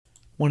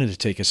wanted to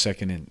take a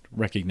second and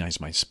recognize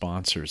my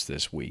sponsors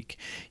this week.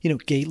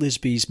 Gay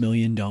Lisby's $1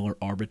 Million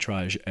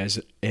Arbitrage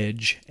as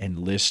Edge and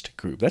List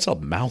Group. That's a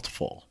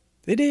mouthful.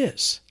 It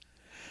is.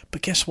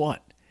 But guess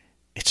what?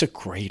 It's a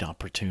great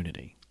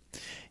opportunity.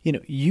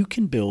 You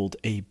can build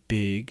a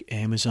big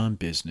Amazon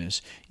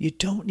business. You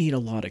don't need a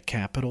lot of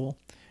capital.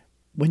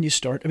 When you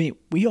start,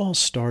 we all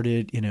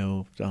started,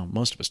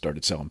 most of us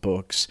started selling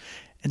books,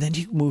 and then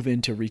you move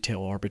into retail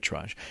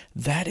arbitrage.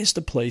 That is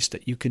the place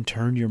that you can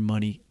turn your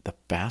money the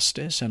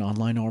fastest in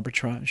online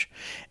arbitrage.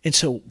 And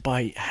so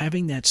by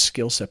having that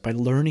skill set, by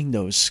learning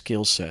those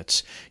skill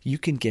sets, you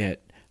can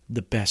get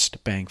the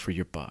best bang for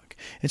your buck.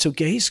 And so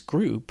Gay's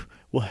group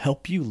will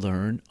help you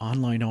learn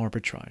online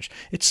arbitrage.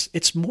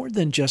 It's more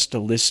than just a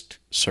list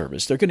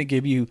service. They're going to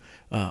give you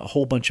a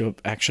whole bunch of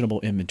actionable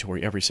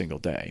inventory every single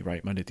day,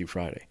 right, Monday through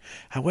Friday.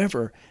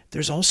 However,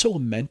 there's also a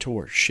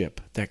mentorship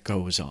that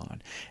goes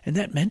on. And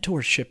that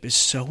mentorship is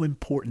so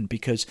important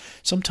because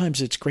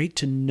sometimes it's great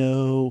to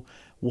know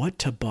what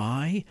to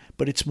buy,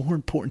 but it's more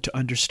important to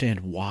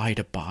understand why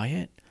to buy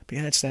it.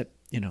 Because it's that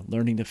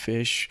learning to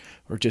fish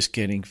or just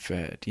getting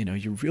fed.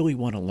 You really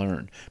want to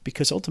learn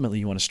because ultimately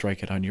you want to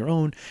strike it on your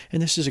own.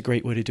 And this is a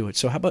great way to do it.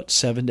 So how about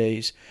 7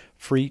 days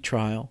free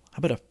trial? How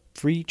about a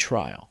free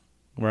trial?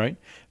 Right?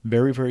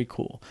 Very, very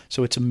cool.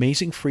 So it's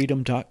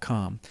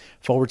amazingfreedom.com/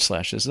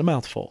 this is a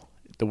mouthful.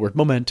 The word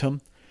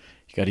momentum,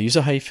 you got to use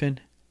a hyphen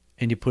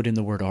and you put in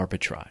the word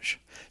arbitrage.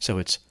 So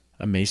it's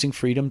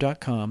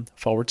amazingfreedom.com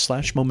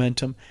 /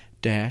 momentum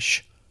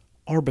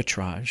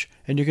 -arbitrage.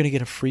 And you're going to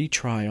get a free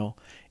trial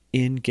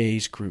in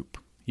Gay's group.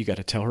 You got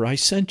to tell her I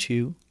sent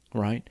you,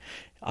 right?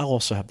 I'll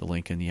also have the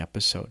link in the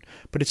episode.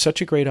 But it's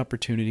such a great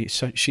opportunity.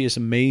 She is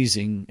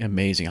amazing. I'm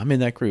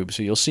in that group,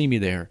 so you'll see me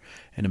there.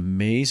 An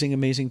amazing,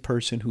 amazing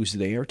person who's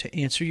there to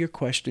answer your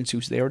questions,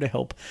 who's there to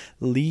help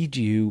lead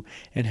you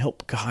and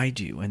help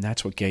guide you. And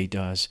that's what Gay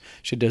does.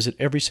 She does it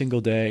every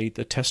single day.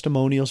 The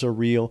testimonials are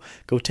real.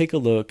 Go take a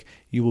look.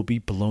 You will be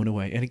blown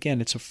away. And again,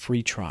 it's a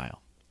free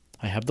trial.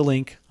 I have the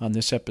link on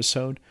this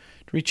episode.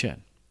 Reach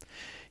in.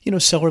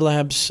 Seller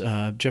Labs,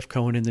 Jeff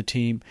Cohen and the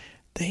team,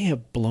 they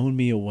have blown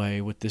me away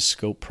with this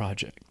Scope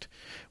project.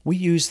 We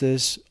use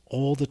this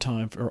all the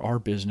time for our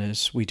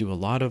business. We do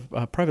a lot of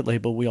private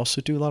label. We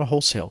also do a lot of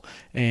wholesale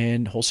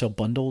and wholesale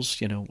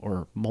bundles,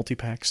 or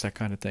multi-packs, that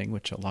kind of thing,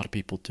 which a lot of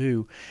people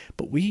do.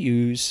 But we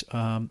use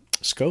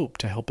Scope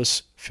to help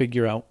us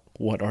figure out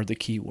what are the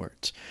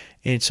keywords.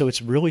 And so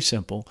it's really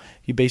simple.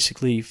 You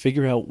basically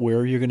figure out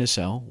where you're going to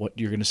sell, what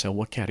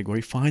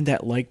category, find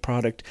that like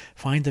product,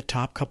 find the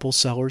top couple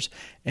sellers,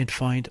 and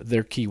find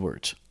their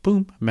keywords.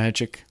 Boom,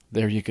 magic,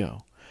 there you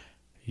go.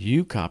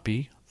 You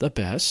copy the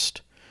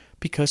best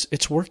because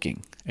it's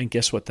working. And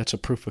guess what? That's a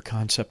proof of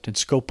concept, and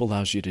Scope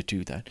allows you to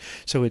do that.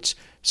 So it's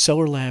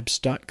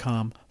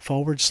sellerlabs.com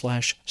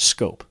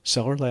 /scope.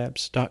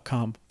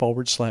 Sellerlabs.com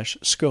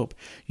 /scope.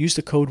 Use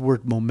the code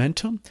word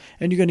momentum,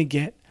 and you're going to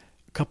get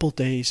couple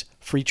days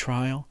free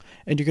trial,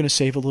 and you're going to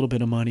save a little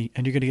bit of money,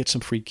 and you're going to get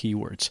some free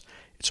keywords.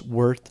 It's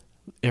worth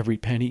every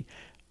penny.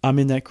 I'm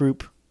in that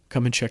group.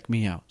 Come and check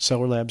me out.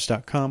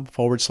 Sellerlabs.com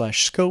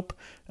 /scope.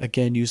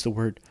 Again, use the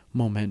word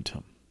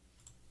momentum.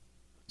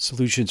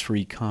 Solutions for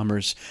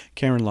e-commerce.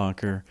 Karen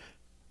Locker.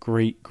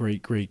 Great,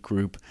 great, great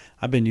group.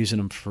 I've been using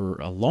them for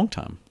a long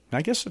time.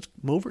 I guess it's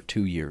over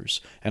 2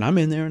 years. And I'm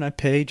in there and I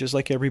pay just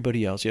like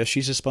everybody else. Yes,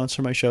 she's a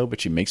sponsor of my show,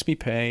 but she makes me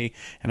pay.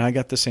 And I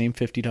got the same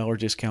 $50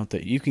 discount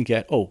that you can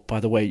get. Oh,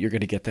 by the way, you're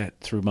going to get that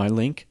through my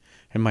link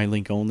and my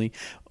link only.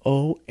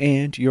 Oh,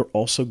 and you're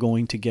also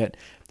going to get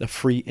the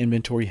free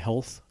inventory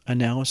health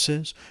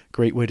analysis.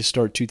 Great way to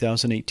start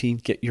 2018.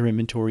 Get your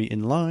inventory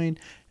in line,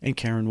 and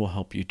Karen will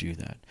help you do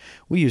that.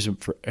 We use them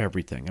for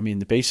everything.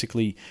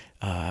 Basically,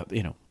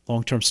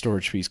 long-term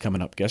storage fees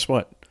coming up. Guess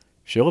what?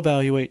 She'll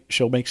evaluate,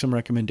 she'll make some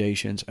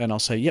recommendations, and I'll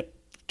say, yep,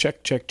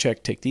 check,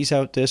 take these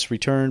out, this,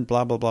 return,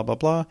 blah, blah, blah, blah,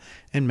 blah,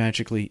 and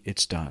magically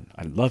it's done.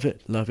 I love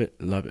it, love it,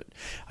 love it.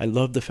 I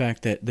love the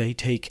fact that they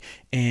take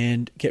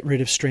and get rid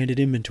of stranded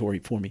inventory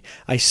for me.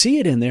 I see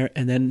it in there,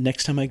 and then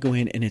next time I go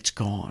in, and it's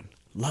gone.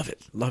 Love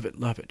it, love it,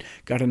 love it.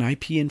 Got an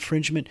IP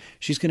infringement?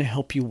 She's going to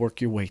help you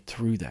work your way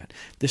through that.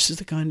 This is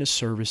the kind of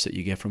service that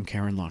you get from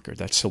Karen Locker.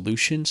 That's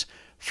solutions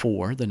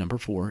for, the number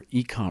 4,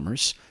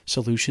 e-commerce,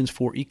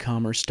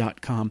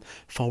 solutionsforecommerce.com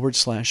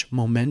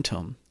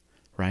 /momentum,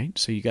 right?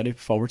 So you got a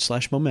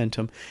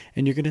 /momentum,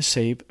 and you're going to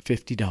save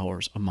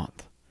 $50 a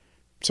month.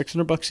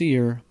 $600 a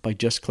year by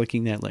just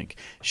clicking that link.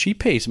 She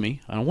pays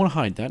me. I don't want to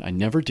hide that. I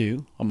never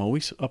do. I'm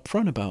always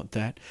upfront about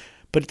that.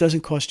 But it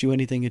doesn't cost you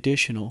anything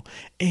additional,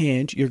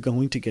 and you're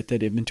going to get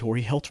that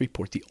inventory health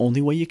report. The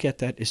only way you get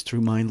that is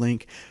through my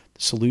link,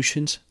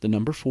 solutions, the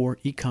number 4,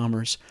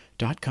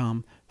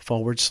 ecommerce.com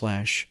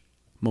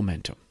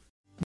 /momentum.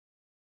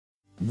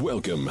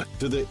 Welcome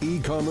to the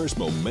E-Commerce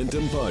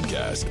Momentum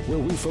Podcast, where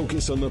we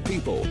focus on the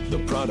people, the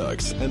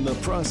products, and the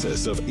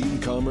process of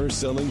e-commerce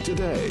selling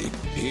today.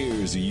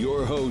 Here's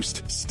your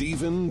host,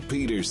 Stephen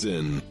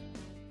Peterson.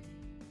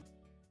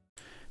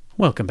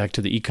 Welcome back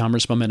to the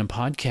E-Commerce Momentum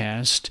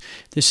Podcast.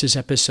 This is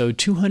episode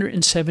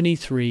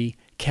 273,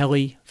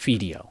 Kelly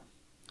Fedio.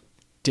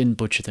 didn't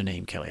butcher the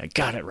name, Kelly. I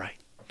got it right.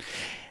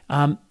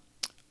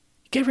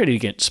 Get ready to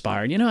get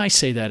inspired. I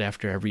say that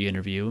after every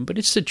interview, but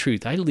it's the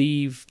truth. I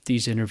leave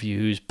these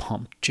interviews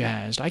pumped,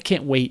 jazzed. I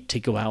can't wait to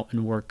go out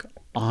and work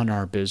on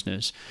our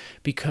business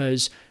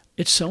because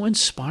it's so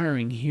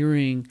inspiring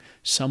hearing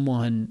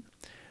someone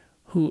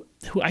who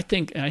I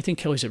think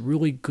Kelly's a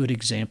really good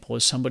example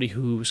of somebody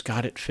who's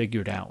got it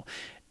figured out.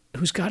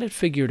 Because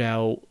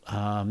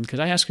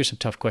I ask her some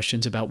tough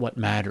questions about what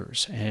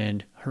matters,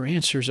 and her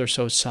answers are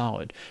so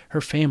solid.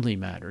 Her family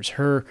matters.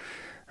 Her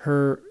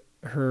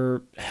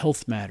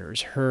health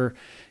matters. Her,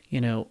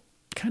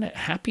 kind of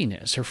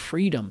happiness, her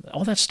freedom,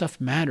 all that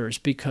stuff matters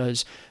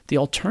because the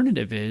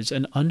alternative is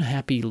an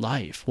unhappy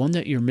life, one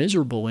that you're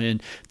miserable in,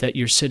 that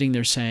you're sitting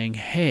there saying,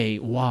 hey,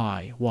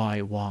 why?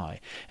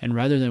 And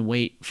rather than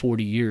wait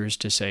 40 years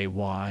to say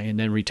why and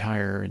then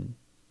retire and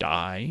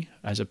die,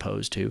 as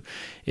opposed to,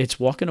 it's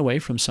walking away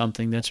from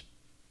something that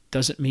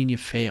doesn't mean you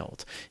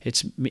failed.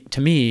 It's, to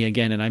me,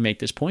 again, and I make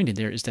this point in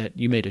there, is that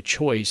you made a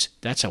choice.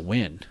 That's a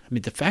win. I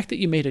mean, the fact that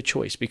you made a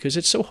choice, because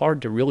it's so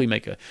hard to really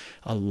make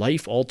a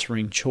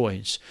life-altering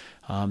choice,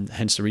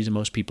 hence the reason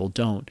most people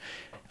don't.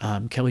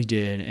 Kelly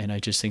did, and I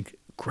just think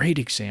great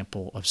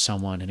example of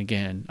someone. And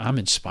again, I'm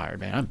inspired,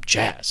 man. I'm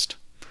jazzed.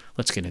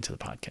 Let's get into the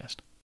podcast.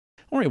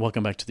 All right,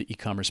 welcome back to the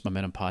E-commerce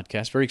Momentum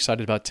Podcast. Very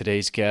excited about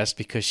today's guest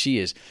because she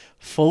is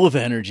full of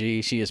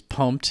energy. She is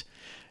pumped.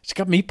 It's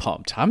got me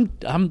pumped.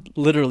 I'm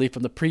literally,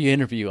 from the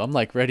pre-interview, I'm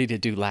like ready to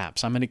do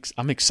laps. I'm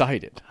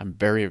excited. I'm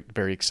very,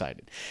 very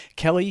excited.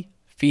 Kelly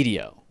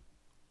Fedio.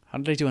 How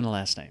did I do in the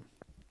last name?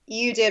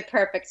 You did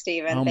perfect,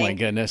 Stephen. Oh my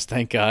goodness,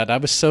 thank God. I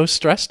was so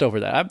stressed over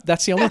that.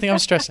 That's the only thing I'm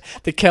stressed.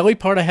 The Kelly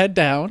part I had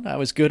down. I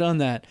was good on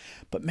that.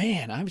 But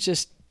man,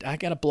 I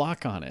got a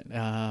block on it.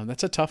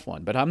 That's a tough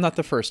one, but I'm not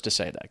the first to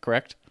say that,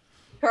 correct?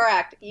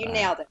 Correct. You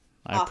nailed it.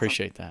 I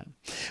appreciate that.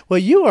 Well,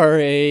 you are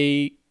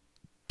a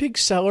big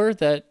seller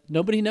that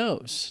nobody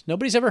knows.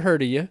 Nobody's ever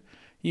heard of you.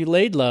 You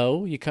laid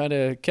low. You kind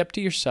of kept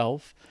to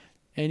yourself,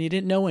 and you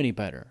didn't know any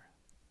better.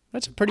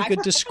 That's a pretty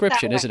good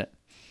description, isn't it?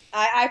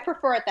 I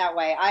prefer it that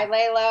way. I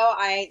lay low.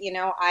 I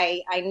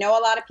know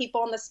a lot of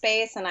people in the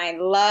space, and I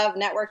love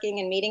networking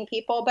and meeting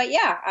people. But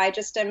yeah, I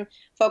just am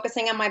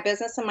focusing on my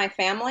business and my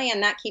family,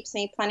 and that keeps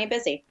me plenty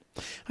busy.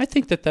 I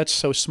think that that's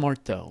so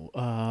smart, though.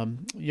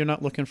 You're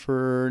not looking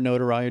for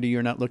notoriety.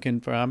 You're not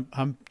looking for,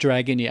 I'm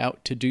dragging you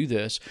out to do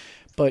this,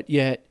 but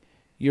yet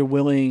you're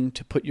willing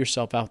to put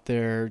yourself out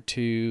there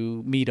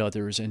to meet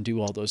others and do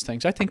all those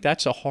things. I think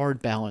that's a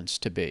hard balance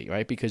to be,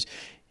 right? Because,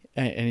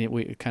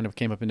 it kind of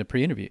came up in the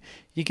pre-interview,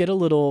 you get a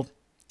little,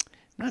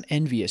 not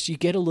envious, you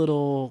get a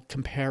little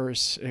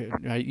comparison.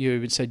 You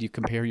even said you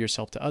compare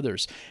yourself to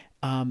others.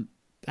 That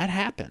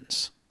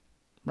happens,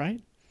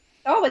 right?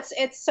 Oh,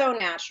 it's so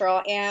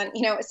natural. And,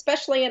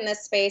 especially in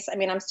this space, I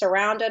mean, I'm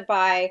surrounded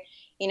by,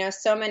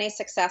 so many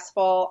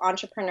successful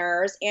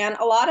entrepreneurs, and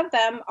a lot of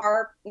them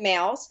are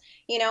males,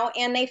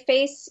 and they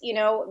face,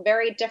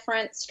 very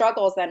different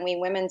struggles than we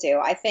women do.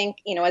 I think,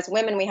 as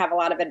women, we have a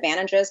lot of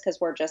advantages because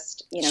we're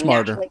just,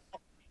 smarter.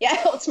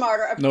 Naturally,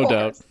 smarter, of no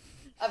course.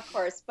 doubt. Of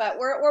course, but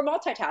we're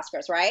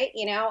multitaskers, right?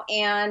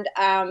 And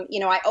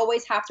I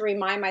always have to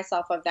remind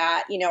myself of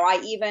that.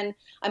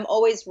 I'm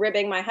always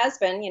ribbing my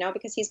husband,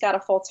 because he's got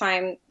a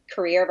full-time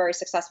career, very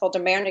successful,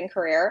 demanding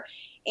career.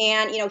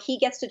 And, he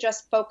gets to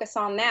just focus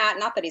on that.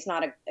 Not that he's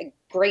not a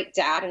great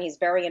dad and he's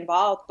very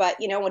involved, but,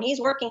 when he's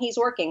working, he's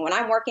working. When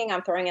I'm working,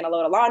 I'm throwing in a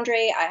load of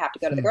laundry. I have to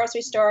go to the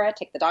grocery store, I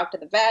take the dog to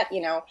the vet,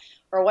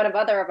 or one of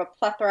a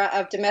plethora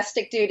of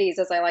domestic duties,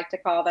 as I like to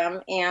call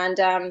them. And,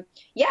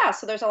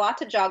 so there's a lot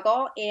to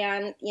juggle.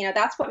 And,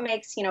 that's what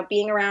makes,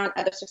 being around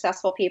other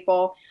successful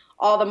people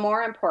all the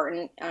more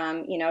important,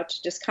 to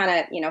just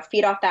kind of,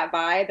 feed off that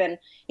vibe. And,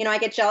 I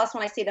get jealous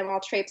when I see them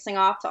all traipsing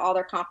off to all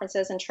their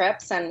conferences and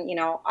trips. And,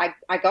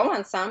 I go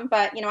on some,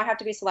 but, I have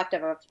to be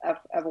selective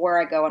of where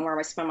I go and where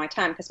I spend my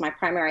time, because my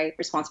primary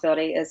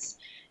responsibility is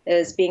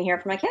being here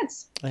for my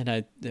kids.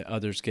 And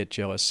others get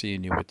jealous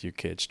seeing you with your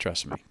kids.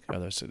 Trust me,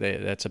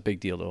 that's a big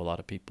deal to a lot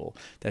of people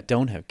that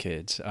don't have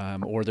kids,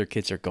 or their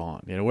kids are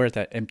gone. We're at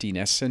that empty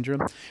nest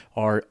syndrome.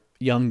 Our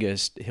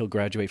youngest, he'll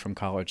graduate from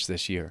college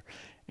this year.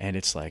 And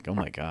it's like, oh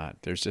my God,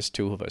 there's just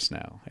two of us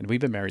now. And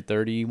we've been married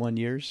 31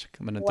 years,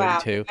 coming on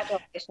 32.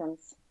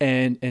 Congratulations.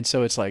 And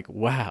so it's like,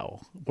 wow,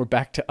 we're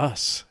back to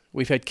us.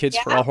 We've had kids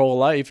for our whole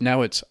life.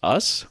 Now it's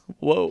us.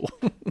 Whoa.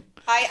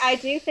 I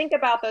do think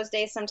about those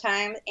days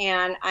sometimes,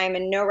 and I'm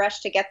in no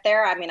rush to get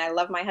there. I mean, I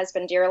love my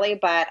husband dearly,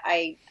 but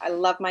I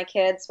love my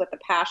kids with a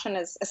passion,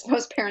 as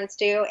most parents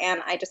do.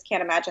 And I just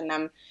can't imagine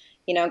them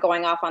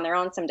going off on their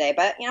own someday.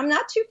 But I'm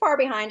not too far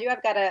behind you.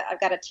 I've got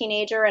a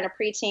teenager and a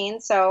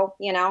preteen, so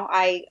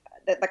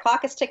the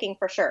clock is ticking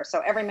for sure.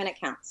 So every minute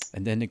counts.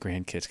 And then the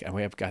grandkids.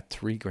 I've got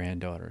 3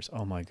 granddaughters.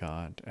 Oh my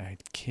God, I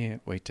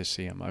can't wait to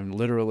see them.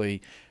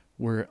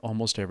 We're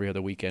almost every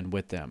other weekend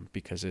with them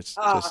because it's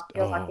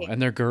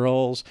and they're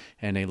girls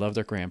and they love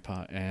their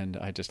grandpa, and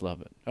I just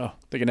love it. Oh,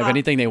 they can have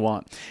anything they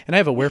want. And I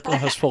have a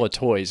warehouse full of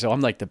toys, so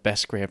I'm like the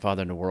best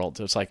grandfather in the world.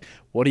 So it's like,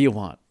 what do you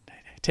want?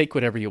 take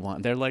whatever you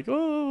want. They're like,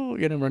 oh,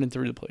 running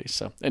through the place.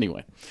 So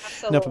anyway,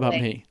 Absolutely. enough about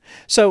me.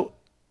 So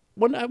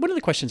one of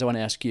the questions I want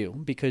to ask you,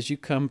 because you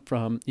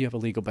have a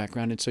legal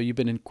background, and so you've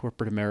been in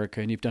corporate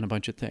America and you've done a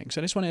bunch of things.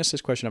 And I just want to ask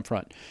this question up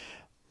front.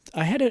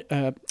 I had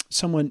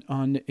someone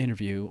on the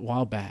interview a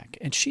while back,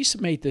 and she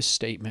made this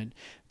statement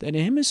that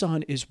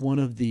Amazon is one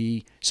of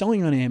the,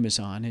 selling on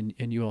Amazon,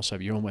 and you also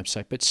have your own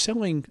website, but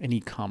selling in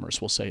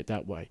e-commerce, we'll say it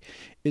that way,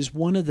 is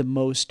one of the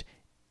most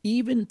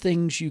even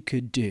things you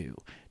could do.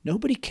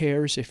 Nobody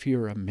cares if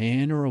you're a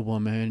man or a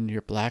woman,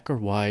 you're black or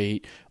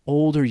white,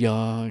 old or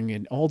young,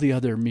 and all the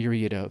other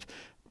myriad of,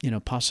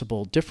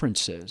 possible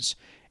differences.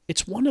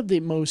 It's one of the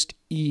most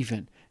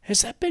even.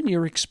 Has that been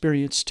your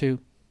experience too?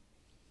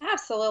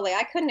 Absolutely.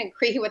 I couldn't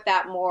agree with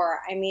that more.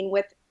 I mean,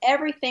 with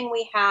everything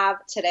we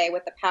have today,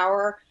 with the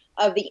power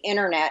of the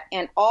internet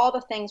and all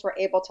the things we're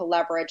able to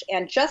leverage,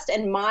 and just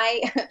in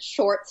my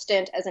short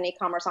stint as an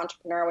e-commerce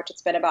entrepreneur, which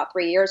it's been about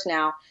 3 years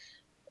now,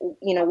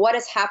 what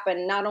has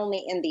happened not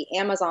only in the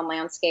Amazon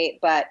landscape,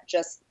 but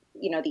just,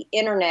 the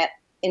internet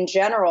in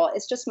general,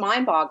 is just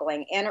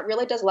mind-boggling, and it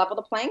really does level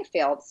the playing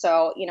field.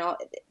 So,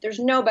 there's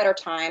no better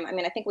time. I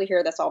mean, I think we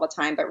hear this all the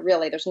time, but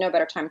really there's no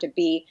better time to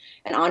be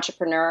an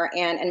entrepreneur,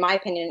 and in my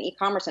opinion, an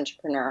e-commerce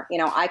entrepreneur.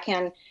 I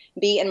can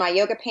be in my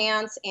yoga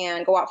pants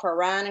and go out for a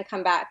run and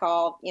come back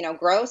all,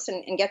 gross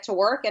and get to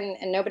work,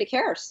 and nobody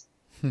cares.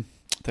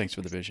 Thanks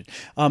for the vision.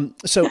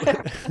 So,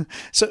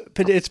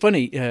 but it's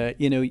funny,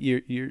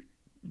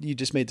 you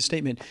just made the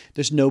statement,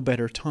 there's no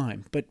better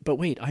time. But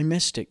wait, I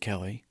missed it,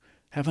 Kelly.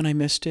 Haven't I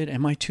missed it?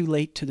 Am I too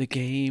late to the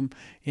game?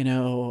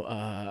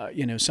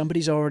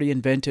 Somebody's already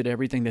invented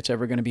everything that's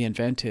ever going to be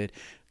invented.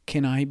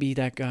 Can I be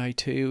that guy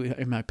too?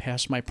 Am I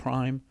past my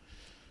prime?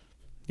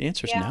 The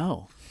answer is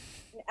no.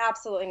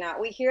 Absolutely not.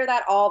 We hear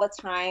that all the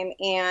time.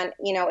 And,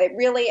 it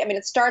really,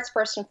 it starts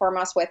first and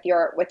foremost with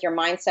your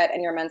mindset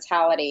and your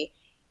mentality.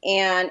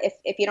 And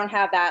if you don't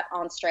have that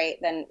on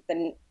straight, then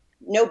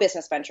no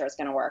business venture is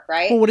going to work,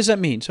 right? Well, what does that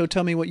mean? So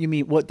tell me what you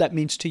mean, what that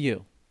means to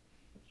you.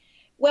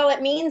 Well,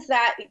 it means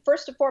that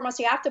first and foremost,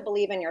 you have to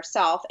believe in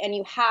yourself, and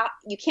you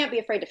can't be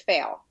afraid to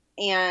fail.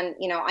 And,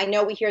 I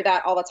know we hear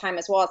that all the time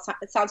as well.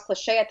 It sounds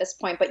cliche at this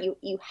point, but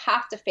you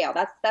have to fail.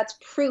 That's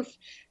proof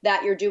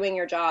that you're doing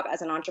your job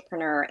as an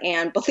entrepreneur.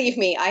 And believe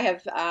me, I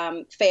have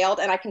failed,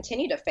 and I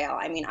continue to fail.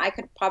 I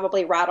could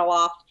probably rattle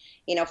off,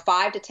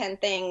 5 to 10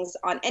 things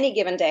on any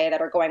given day that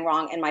are going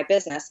wrong in my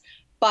business.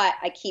 But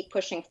I keep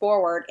pushing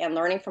forward and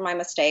learning from my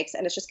mistakes,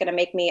 and it's just going to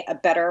make me a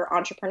better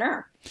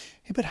entrepreneur.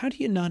 Hey, but how do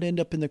you not end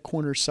up in the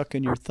corner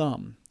sucking your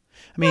thumb?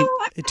 Did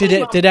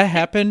that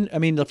happen?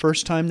 The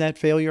first time that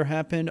failure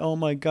happened, oh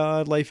my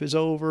God, life is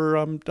over.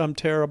 I'm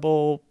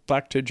terrible.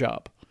 Back to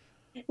job.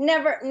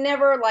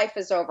 Never life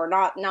is over.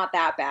 Not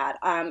that bad.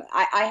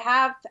 I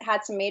have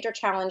had some major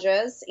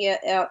challenges,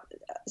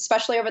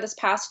 especially over this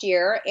past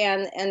year,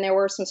 and there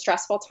were some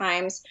stressful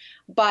times,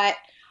 but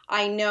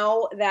I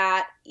know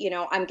that,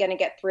 I'm going to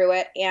get through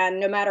it. And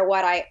no matter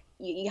what,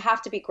 you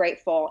have to be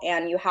grateful,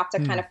 and you have to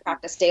kind of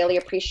practice daily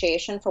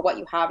appreciation for what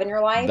you have in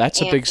your life.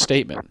 That's a big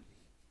statement.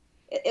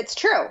 It's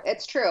true.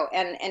 It's true.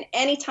 And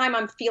anytime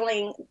I'm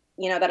feeling,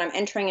 that I'm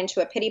entering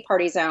into a pity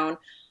party zone,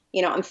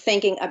 I'm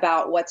thinking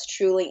about what's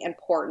truly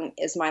important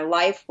is my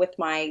life with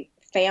my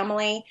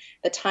family,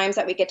 the times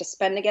that we get to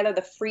spend together,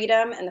 the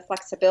freedom and the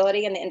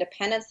flexibility and the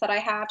independence that I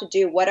have to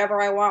do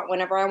whatever I want,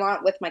 whenever I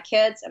want with my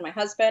kids and my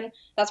husband.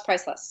 That's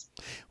priceless.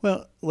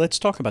 Well, let's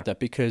talk about that,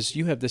 because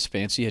you have this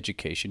fancy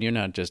education. You're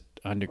not just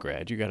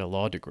undergrad. You got a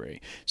law degree.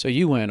 So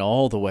you went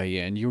all the way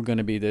in. You were going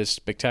to be this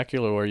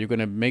spectacular, or you're going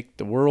to make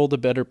the world a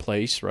better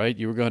place, right?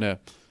 You were going to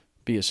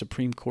be a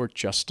Supreme Court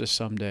justice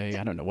someday.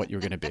 I don't know what you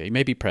were going to be.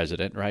 Maybe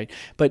president, right?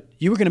 But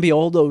you were going to be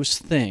all those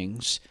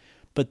things,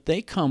 but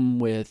they come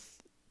with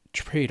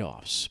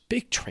trade-offs,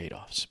 big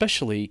trade-offs,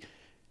 especially,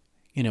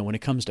 when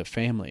it comes to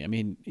family. At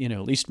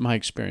least my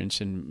experience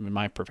in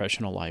my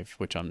professional life,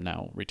 which I'm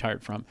now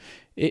retired from,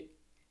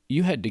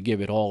 you had to give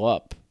it all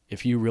up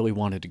if you really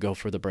wanted to go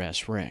for the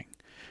brass ring.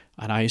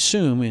 And I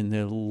assume in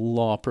the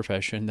law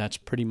profession, that's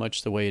pretty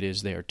much the way it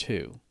is there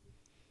too.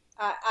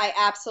 I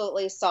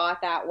absolutely saw it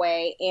that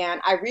way.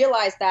 And I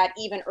realized that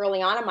even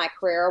early on in my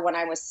career, when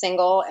I was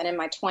single and in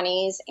my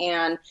 20s,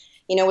 and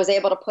was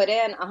able to put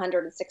in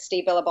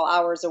 160 billable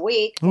hours a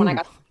week when I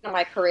got into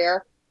my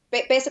career.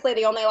 Basically,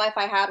 the only life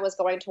I had was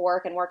going to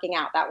work and working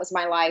out. That was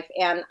my life.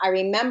 And I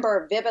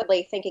remember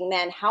vividly thinking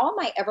then, how am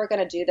I ever going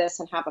to do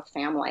this and have a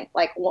family?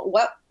 Like,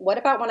 what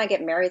about when I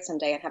get married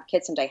someday and have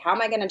kids someday? How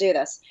am I going to do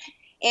this?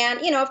 And,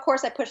 of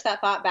course, I pushed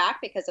that thought back,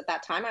 because at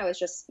that time I was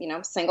just,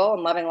 single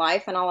and loving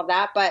life and all of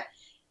that. But,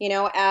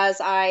 as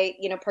I,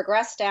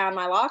 progressed down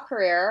my law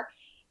career,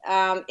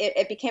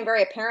 it became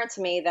very apparent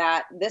to me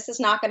that this is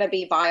not going to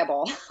be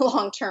viable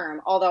long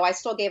term, although I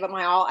still gave it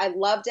my all. I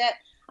loved it,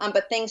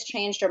 but things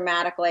changed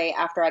dramatically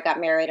after I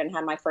got married and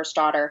had my first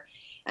daughter.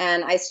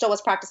 And I still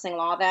was practicing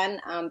law then,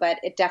 but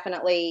it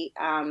definitely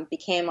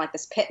became like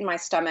this pit in my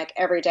stomach.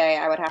 Every day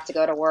I would have to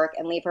go to work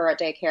and leave her at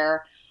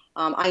daycare.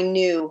 I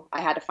knew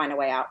I had to find a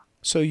way out.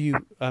 So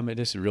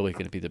this is really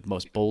going to be the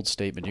most bold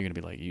statement. You're going to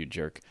be like, you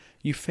jerk.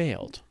 You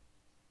failed.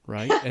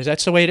 right? As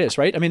that's the way it is,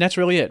 right? I mean, that's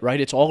really it, right?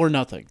 It's all or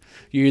nothing.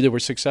 You either were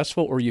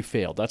successful or you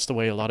failed. That's the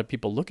way a lot of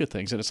people look at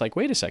things. And it's like,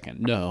 wait a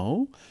second.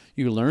 No,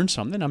 you learned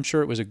something. I'm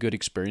sure it was a good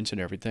experience and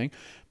everything,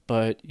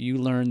 but you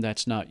learned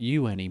that's not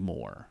you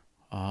anymore.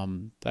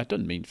 That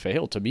doesn't mean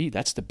fail to me.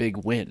 That's the big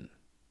win.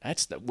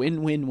 That's the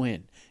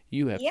win-win-win.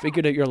 You have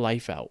figured out your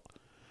life out.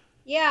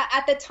 Yeah,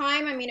 at the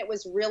time, I mean, it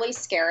was really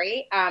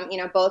scary.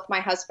 Both my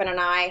husband and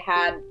I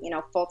had,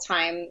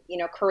 full-time,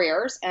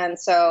 careers. And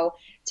so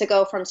to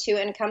go from two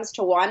incomes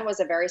to one was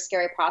a very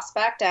scary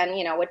prospect. And,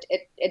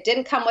 it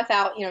didn't come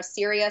without,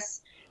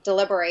 serious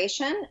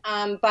deliberation.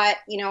 But,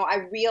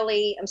 I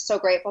really am so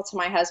grateful to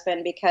my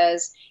husband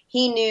because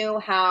he knew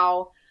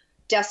how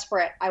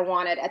desperate I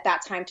wanted at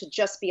that time to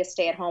just be a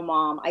stay-at-home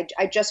mom.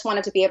 I just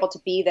wanted to be able to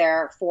be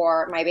there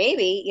for my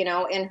baby,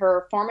 in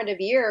her formative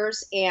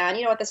years. And,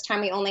 at this time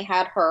we only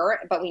had her,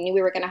 but we knew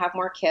we were going to have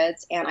more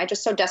kids. And I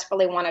just so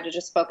desperately wanted to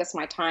just focus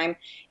my time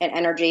and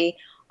energy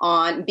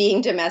on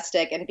being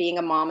domestic and being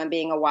a mom and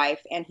being a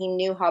wife. And he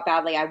knew how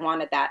badly I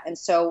wanted that. And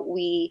so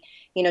we,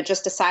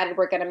 just decided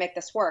we're going to make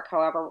this work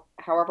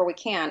however we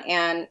can.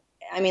 And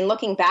I mean,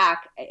 looking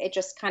back, it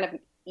just kind of,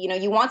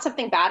 you want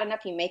something bad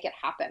enough, you make it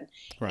happen.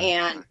 Right.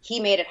 And he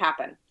made it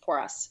happen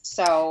for us.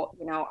 So,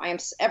 I am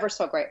ever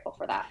so grateful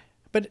for that.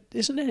 But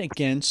isn't it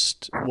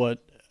against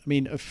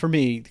for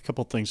me, a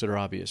couple of things that are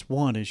obvious.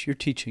 One is you're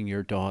teaching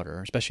your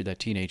daughter, especially that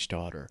teenage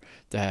daughter,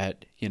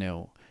 that,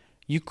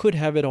 you could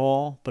have it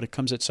all, but it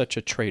comes at such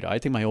a trade-off. I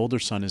think my older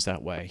son is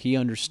that way. He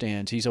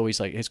understands. He's always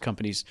like,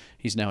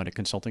 he's now at a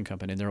consulting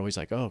company, and they're always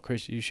like, oh,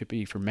 Chris, you should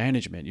be for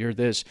management. You're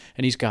this.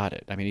 And he's got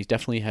it. I mean, he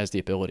definitely has the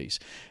abilities.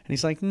 And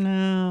he's like,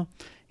 no,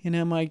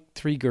 my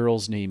 3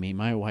 girls need me.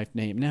 My wife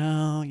need me.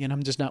 No,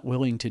 I'm just not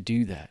willing to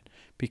do that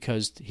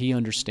because he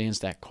understands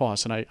that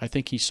cost. And I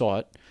think he saw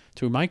it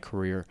through my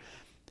career.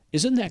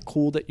 Isn't that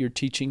cool that you're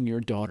teaching your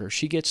daughter?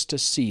 She gets to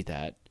see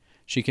that.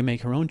 She can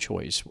make her own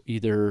choice,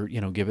 either,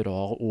 give it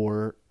all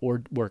or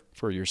work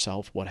for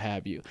yourself, what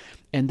have you.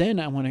 And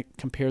then I want to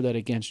compare that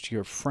against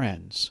your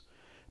friends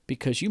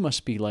because you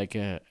must be like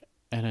an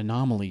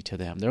anomaly to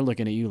them. They're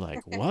looking at you like,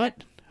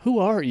 what? Who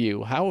are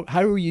you? How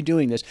are you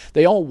doing this?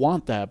 They all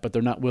want that, but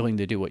they're not willing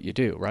to do what you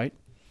do, right?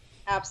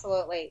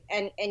 Absolutely.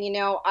 And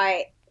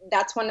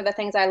that's one of the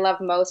things I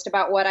love most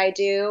about what I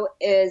do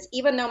is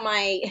even though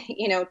my,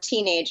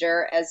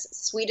 teenager, as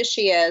sweet as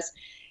she is,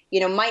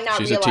 might not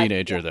realize. She's a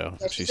teenager, though.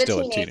 She's still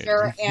a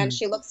teenager. And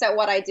she looks at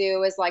what I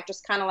do as like,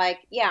 just kind of like,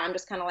 I'm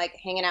just kind of like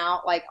hanging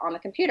out like on the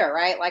computer,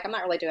 right? Like I'm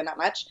not really doing that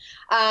much.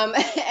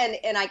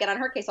 And I get on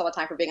her case all the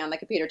time for being on the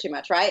computer too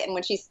much, right? And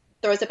when she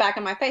throws it back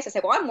in my face, I say,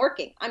 well, I'm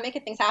working. I'm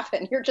making things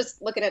happen. You're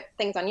just looking at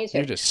things on YouTube.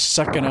 You're just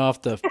sucking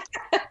off the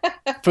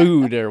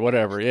food or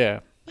whatever,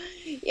 yeah.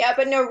 Yeah,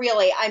 but no,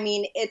 really. I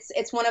mean,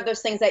 it's one of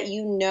those things that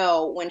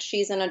when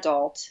she's an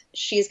adult,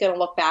 she's going to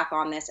look back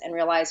on this and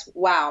realize,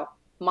 wow,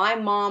 my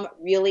mom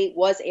really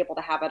was able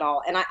to have it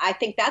all. And I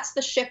think that's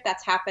the shift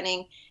that's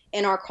happening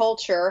in our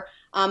culture,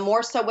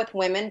 more so with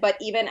women. But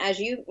even as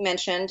you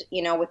mentioned,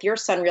 with your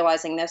son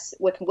realizing this,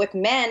 with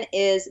men,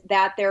 is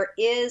that there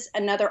is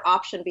another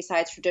option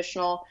besides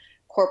traditional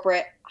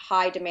corporate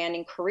high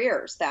demanding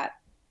careers that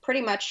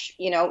pretty much,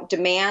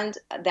 demand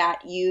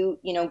that you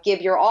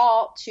give your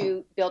all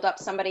to build up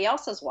somebody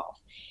else's wealth.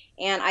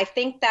 And I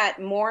think that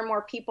more and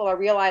more people are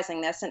realizing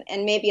this,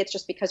 and maybe it's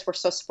just because we're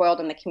so spoiled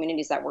in the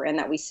communities that we're in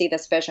that we see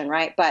this vision,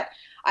 right? But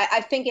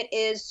I think it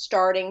is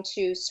starting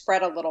to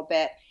spread a little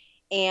bit.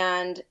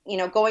 And,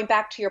 going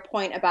back to your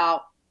point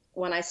about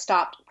when I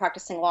stopped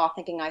practicing law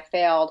thinking I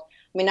failed,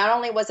 I mean, not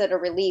only was it a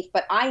relief,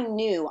 but I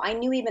knew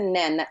even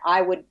then that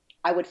I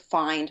would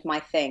find my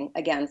thing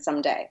again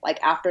someday.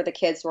 Like after the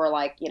kids were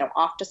like,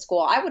 off to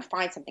school, I would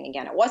find something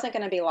again. It wasn't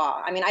going to be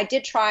law. I mean, I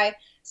did try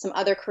some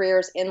other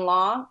careers in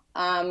law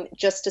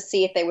just to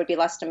see if they would be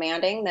less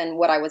demanding than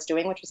what I was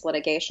doing, which was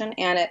litigation.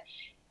 And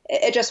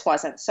it just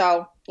wasn't.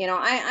 So,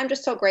 I'm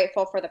just so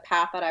grateful for the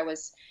path that I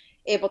was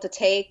able to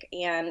take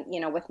and,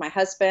 with my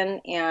husband.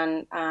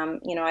 And,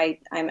 I'm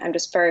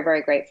just very,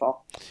 very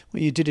grateful.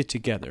 Well, you did it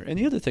together. And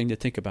the other thing to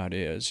think about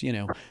is,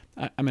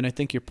 I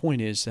think your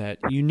point is that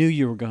you knew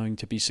you were going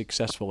to be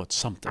successful at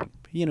something.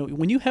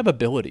 When you have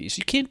abilities,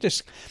 you can't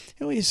just,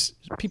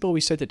 people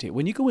always said that to you.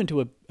 When you go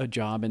into a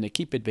job and they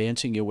keep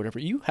advancing you or whatever,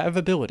 you have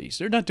abilities.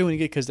 They're not doing it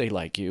because they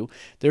like you.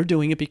 They're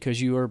doing it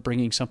because you are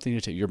bringing something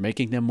to, you're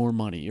making them more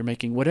money. You're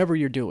making whatever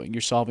you're doing.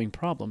 You're solving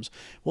problems.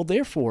 Well,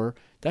 therefore,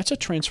 that's a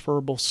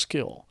transferable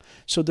skill.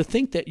 So to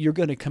think that you're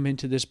going to come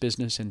into this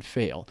business and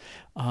fail,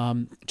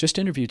 just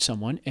interviewed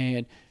someone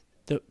and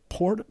the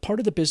part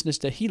of the business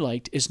that he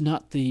liked is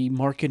not the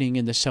marketing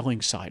and the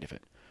selling side of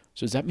it.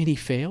 So does that mean he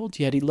failed?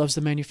 Yet he loves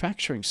the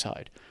manufacturing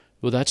side.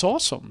 Well, that's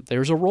awesome.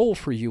 There's a role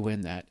for you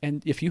in that.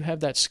 And if you have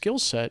that skill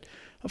set,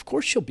 of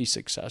course you'll be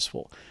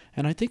successful.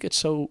 And I think it's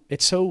so,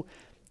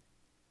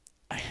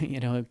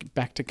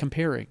 back to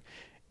comparing.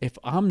 If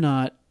I'm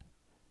not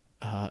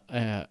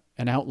an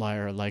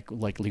outlier like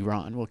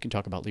Liron, we can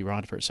talk about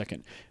Liron for a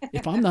second.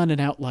 If I'm not an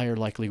outlier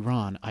like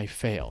Liron, I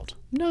failed.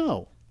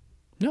 No,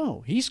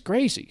 he's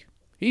crazy.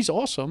 He's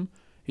awesome.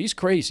 He's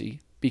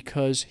crazy,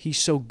 because he's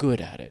so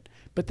good at it.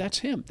 But that's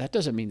him. That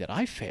doesn't mean that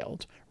I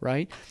failed,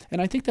 right?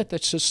 And I think that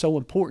that's just so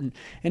important.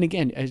 And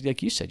again,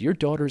 like you said, your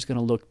daughter is going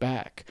to look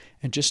back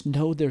and just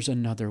know there's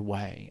another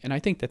way. And I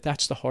think that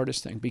that's the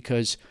hardest thing,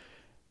 because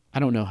I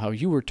don't know how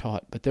you were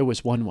taught, but there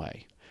was one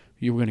way.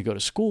 You were going to go to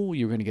school,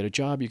 you were going to get a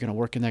job, you're going to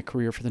work in that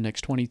career for the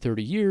next 20,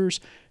 30 years,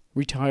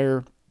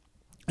 retire,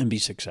 and be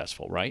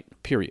successful, right?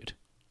 Period.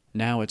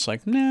 Now it's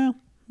like, no,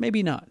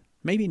 maybe not.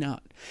 Maybe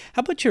not.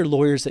 How about your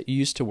lawyers that you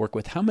used to work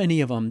with? How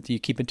many of them do you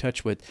keep in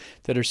touch with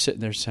that are sitting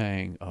there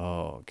saying,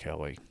 oh,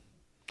 Kelly,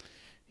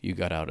 you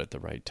got out at the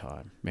right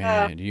time.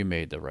 Man, you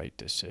made the right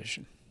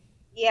decision.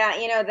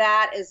 Yeah,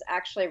 that is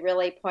actually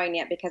really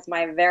poignant, because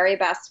my very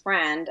best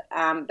friend,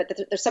 but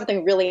there's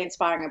something really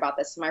inspiring about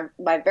this.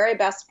 My very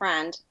best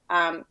friend,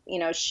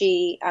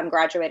 she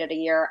graduated a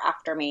year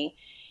after me,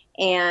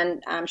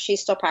 and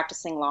she's still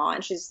practicing law,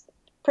 and she's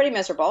pretty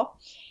miserable.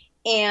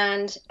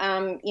 And,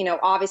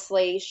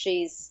 obviously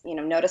she's,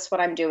 noticed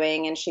what I'm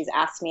doing, and she's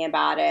asked me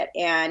about it.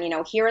 And,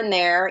 here and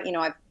there,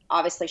 I've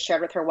obviously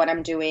shared with her what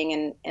I'm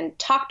doing, and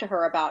talked to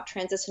her about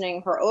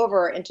transitioning her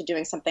over into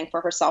doing something for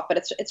herself. But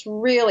it's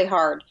really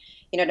hard,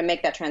 to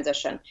make that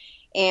transition.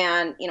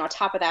 And, on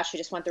top of that, she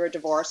just went through a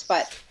divorce.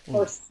 But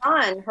her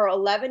son, her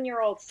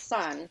 11-year-old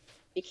son,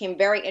 became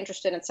very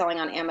interested in selling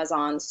on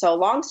Amazon. So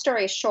long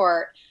story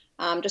short,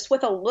 just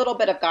with a little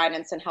bit of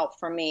guidance and help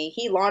from me,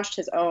 he launched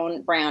his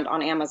own brand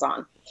on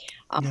Amazon.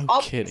 No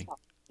kidding.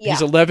 Yeah.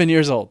 He's 11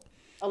 years old.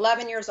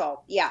 11 years old.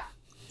 Yeah.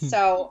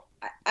 So,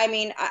 I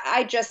mean,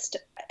 I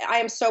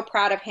am so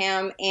proud of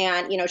him.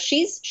 And,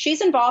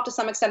 she's involved to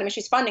some extent. I mean,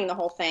 she's funding the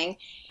whole thing,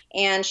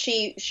 and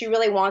she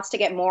really wants to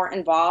get more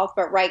involved.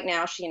 But right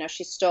now,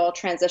 she's still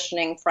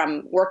transitioning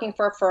from working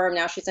for a firm.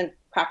 Now she's in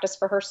practice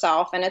for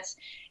herself, and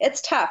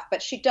it's tough,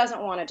 but she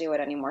doesn't want to do it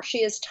anymore. She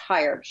is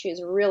tired. She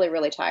is really,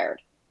 really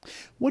tired.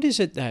 What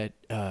is it that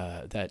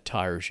that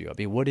tires you? I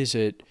mean, what is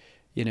it?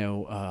 I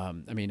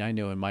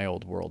know in my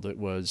old world it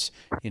was,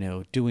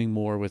 doing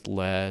more with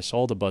less,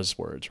 all the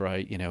buzzwords,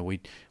 right?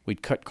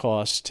 We'd cut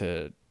costs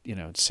to,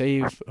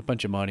 save a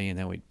bunch of money, and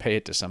then we'd pay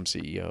it to some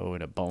CEO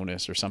in a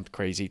bonus or some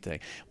crazy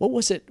thing.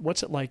 What's it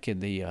like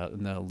in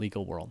the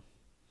legal world?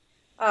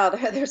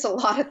 There's a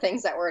lot of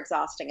things that were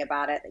exhausting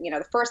about it.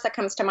 The first that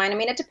comes to mind, I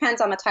mean, it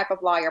depends on the type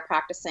of law you're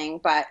practicing,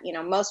 but,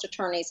 most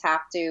attorneys have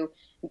to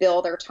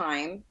bill their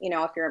time,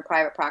 if you're in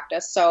private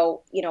practice.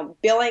 So,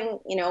 billing,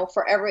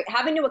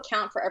 having to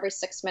account for every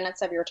 6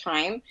 minutes of your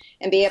time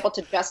and be able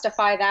to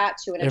justify that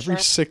to an every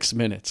 6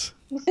 minutes.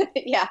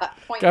 Yeah.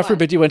 God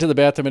forbid you went to the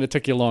bathroom and it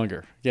took you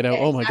longer. Yeah,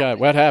 oh my God,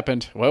 what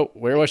happened? Well,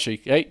 where was she?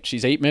 Hey,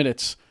 she's 8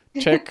 minutes.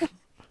 Check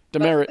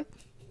demerit.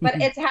 But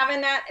it's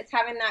having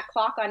that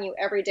clock on you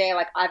every day.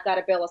 Like, I've got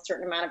to bill a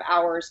certain amount of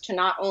hours to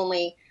not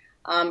only,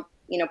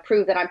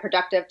 prove that I'm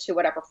productive to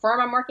whatever firm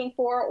I'm working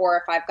for, or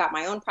if I've got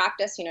my own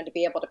practice, to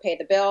be able to pay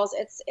the bills.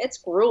 It's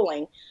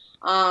grueling.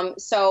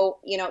 So,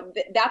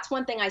 that's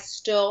one thing I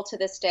still to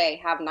this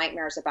day have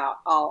nightmares about.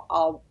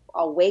 I'll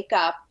wake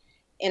up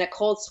in a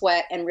cold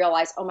sweat and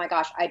realize, oh my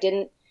gosh, I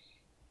didn't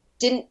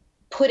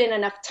put in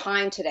enough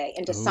time today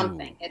into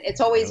something.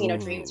 It's always,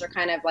 dreams are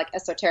kind of like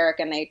esoteric,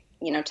 and they,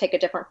 take a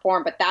different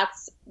form, but that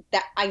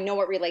I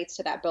know it relates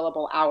to that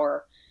billable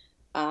hour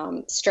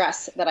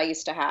stress that I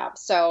used to have.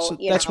 So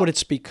that's what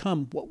it's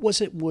become. What was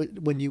it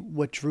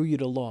what drew you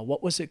to law?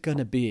 What was it going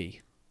to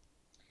be?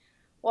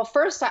 Well,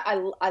 first,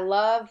 I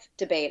love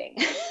debating.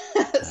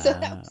 So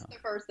that was the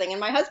first thing. And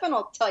my husband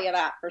will tell you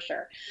that for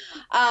sure.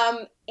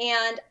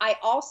 And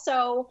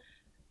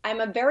I'm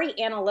a very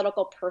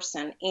analytical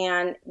person.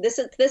 And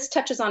this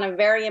touches on a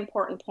very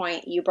important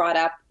point you brought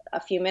up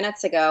a few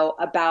minutes ago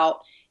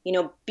about,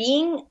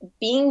 being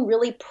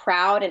really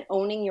proud and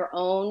owning your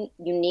own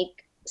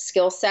unique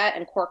skill set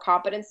and core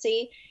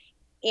competency,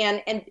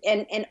 and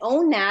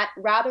own that,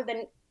 rather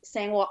than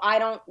saying, well, I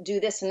don't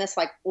do this and this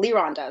like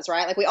Leron does,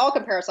 right? Like, we all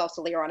compare ourselves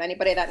to Leron.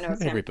 Anybody that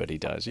knows him. Everybody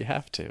does. You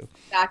have to.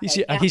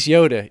 Exactly. He's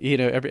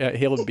Yoda.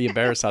 He'll be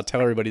embarrassed. I'll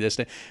tell everybody this.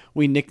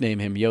 We nickname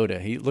him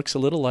Yoda. He looks a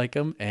little like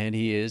him, and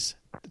he is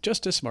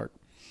just as smart.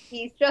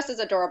 He's just as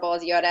adorable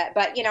as Yoda.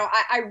 But,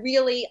 I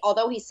really,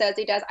 although he says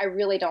he does, I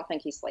really don't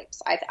think he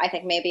sleeps. I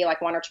think maybe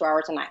like 1 or 2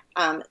 hours a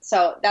night.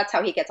 So that's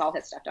how he gets all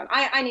his stuff done.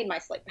 I need my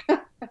sleep.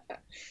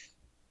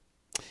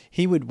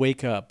 He would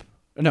wake up.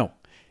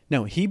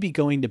 No, he'd be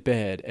going to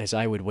bed as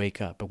I would wake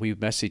up, and we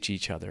would message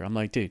each other. I'm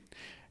like, dude.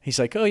 He's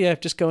like, oh yeah,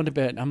 just going to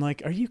bed. I'm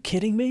like, are you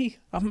kidding me?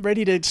 I'm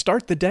ready to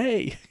start the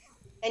day.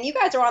 And you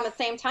guys are on the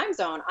same time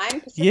zone. I'm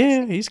Pacific.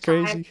 Yeah, he's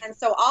crazy. And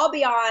so I'll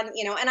be on,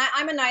 and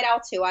I'm a night owl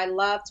too. I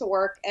love to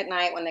work at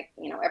night when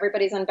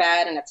everybody's in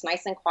bed and it's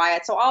nice and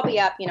quiet. So I'll be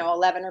up,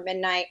 11 or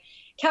midnight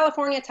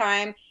California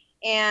time,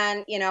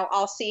 and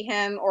I'll see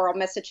him or I'll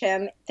message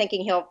him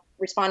thinking he'll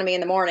respond to me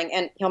in the morning,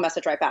 and he'll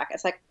message right back.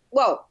 It's like,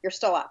 whoa, you're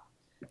still up.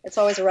 It's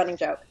always a running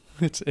joke.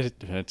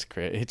 That's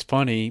great. It's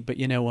funny, but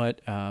you know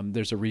what?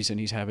 There's a reason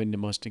he's having the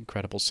most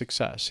incredible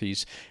success.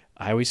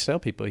 I always tell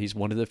people he's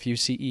one of the few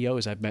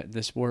CEOs I've met in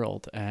this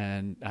world,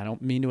 and I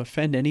don't mean to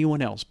offend anyone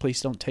else.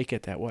 Please don't take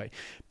it that way.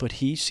 But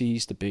he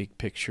sees the big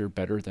picture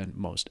better than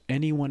most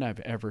anyone I've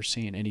ever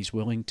seen, and he's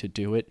willing to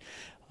do it.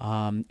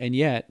 And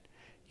yet,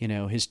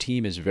 his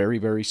team is very,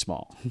 very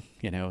small.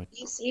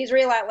 He's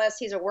relentless.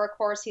 He's a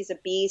workhorse. He's a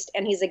beast,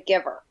 and he's a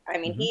giver. I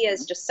mean, he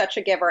is just such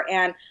a giver.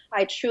 And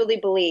I truly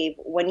believe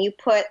when you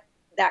put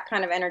that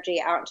kind of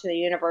energy out into the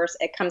universe,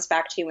 it comes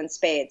back to you in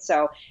spades.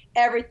 So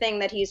everything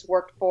that he's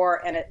worked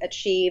for and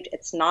achieved,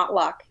 it's not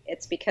luck.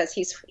 It's because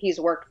he's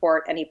worked for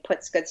it and he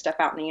puts good stuff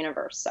out in the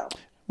universe. So.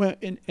 Well,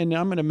 and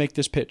I'm going to make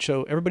this pitch.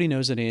 So everybody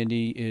knows that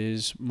Andy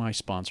is my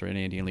sponsor, and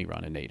Andy and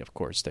Leron and Nate, of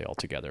course, they all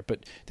together.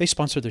 But they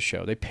sponsor the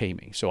show. They pay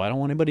me. So I don't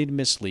want anybody to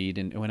mislead.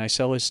 And when I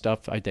sell his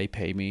stuff, they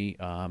pay me.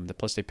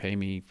 Plus, they pay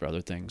me for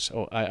other things.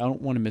 So I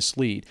don't want to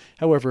mislead.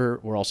 However,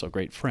 we're also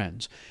great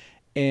friends.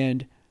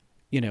 And,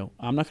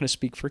 I'm not going to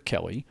speak for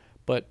Kelly,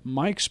 but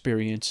my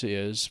experience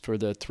is for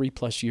the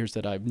 3+ years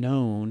that I've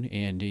known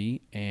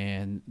Andy,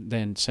 and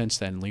then since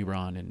then,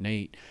 Leron and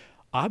Nate,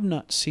 I've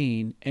not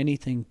seen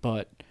anything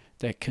but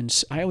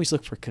I always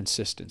look for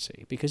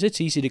consistency, because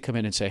it's easy to come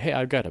in and say, hey,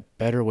 I've got a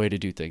better way to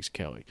do things,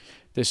 Kelly.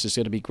 This is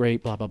going to be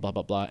great, blah, blah, blah,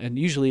 blah, blah. And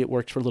usually it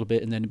works for a little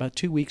bit, and then about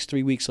 2 weeks,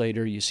 3 weeks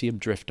later, you see them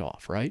drift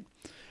off, right?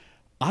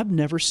 I've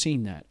never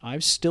seen that. I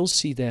still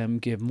see them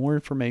give more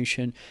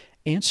information,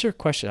 answer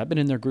questions. I've been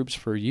in their groups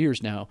for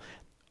years now.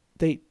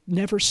 They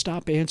never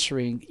stop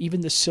answering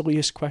even the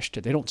silliest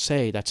question. They don't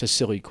say that's a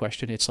silly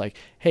question. It's like,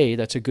 hey,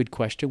 that's a good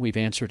question. We've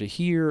answered it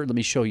here. Let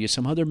me show you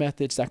some other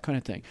methods, that kind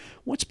of thing.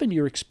 What's been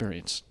your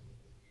experience?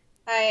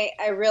 I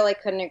really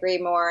couldn't agree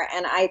more.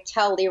 And I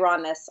tell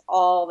Leron this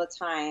all the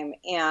time.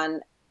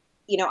 And,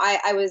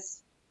 I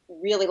was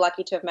really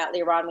lucky to have met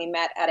Leron. We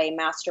met at a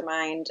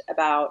mastermind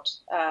about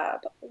a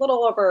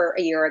little over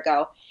a year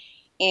ago.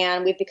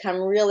 And we've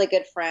become really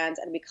good friends,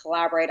 and we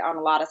collaborate on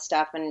a lot of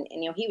stuff. And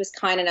he was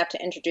kind enough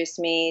to introduce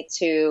me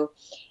to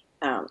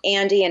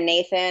Andy and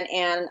Nathan.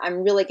 And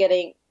I'm really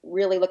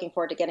looking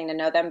forward to getting to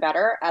know them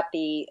better at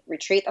the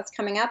retreat that's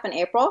coming up in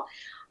April.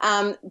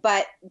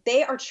 But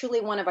they are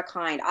truly one of a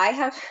kind. I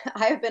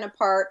have been a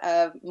part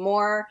of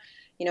more,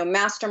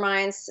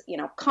 masterminds,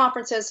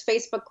 conferences,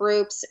 Facebook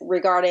groups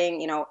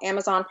regarding,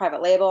 Amazon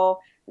private label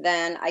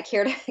than I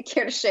care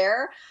to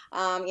share.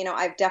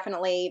 I've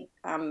definitely,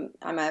 I'm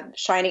a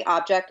shiny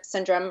object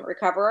syndrome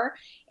recoverer,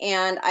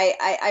 and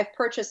I've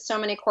purchased so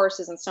many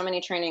courses and so many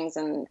trainings,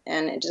 and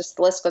it just,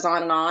 the list goes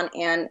on.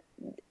 And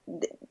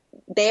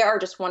they are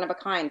just one of a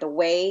kind. The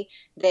way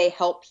they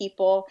help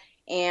people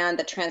and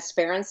the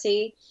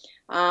transparency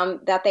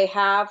that they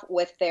have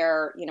with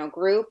their,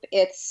 group,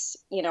 it's,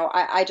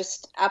 I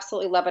just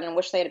absolutely love it and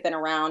wish they had been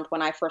around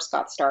when I first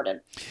got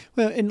started.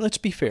 Well, and let's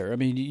be fair. I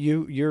mean,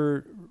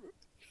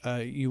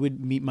 you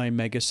would meet my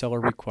mega seller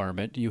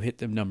requirement. You hit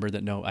the number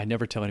that, no, I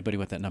never tell anybody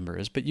what that number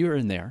is, but you're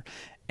in there.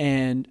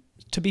 And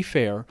to be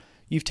fair,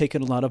 you've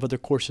taken a lot of other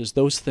courses.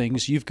 Those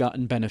things, you've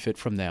gotten benefit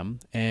from them,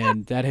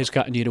 and that has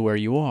gotten you to where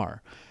you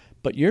are.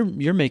 But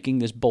you're making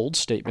this bold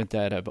statement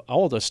that of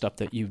all the stuff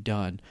that you've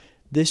done,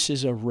 this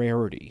is a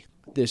rarity,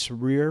 this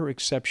rare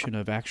exception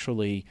of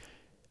actually,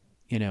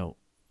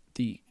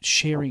 the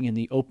sharing and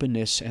the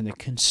openness and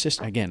the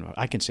again,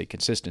 I can say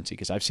consistency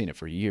because I've seen it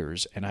for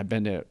years, and I've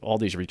been to all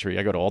these retreats.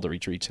 I go to all the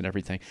retreats and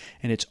everything,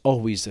 and it's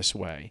always this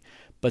way.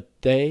 But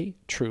they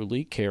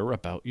truly care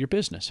about your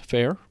business.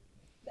 Fair?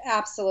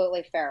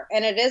 Absolutely fair.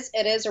 And it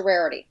is a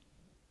rarity.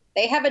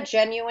 They have a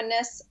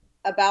genuineness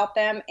about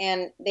them,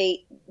 and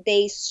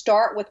they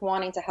start with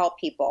wanting to help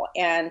people.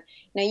 And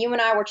you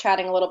and I were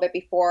chatting a little bit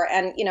before,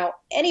 and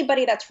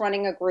anybody that's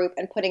running a group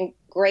and putting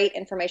great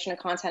information and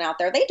content out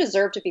there, they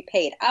deserve to be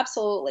paid.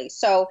 Absolutely.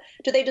 So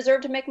do they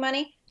deserve to make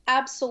money?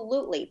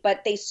 Absolutely.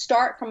 But they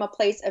start from a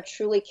place of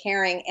truly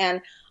caring.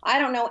 And I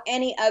don't know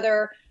any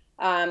other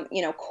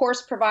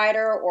course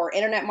provider or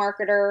internet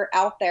marketer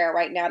out there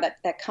right now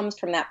that comes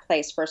from that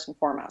place first and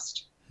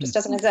foremost. Just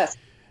doesn't exist.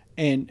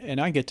 And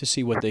I get to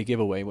see what they give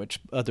away, which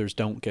others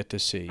don't get to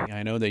see.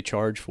 I know they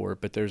charge for it,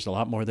 but there's a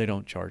lot more they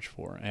don't charge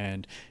for.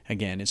 And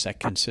again, it's that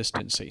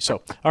consistency.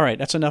 So, all right,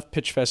 that's enough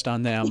pitch fest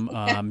on them.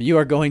 You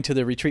are going to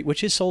the retreat,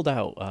 which is sold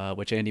out,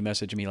 which Andy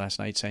messaged me last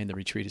night saying the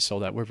retreat is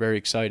sold out. We're very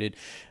excited.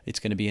 It's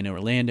going to be in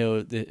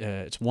Orlando.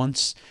 It's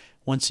once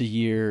a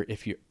year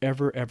if you're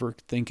ever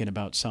thinking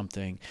about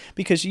something,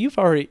 because you've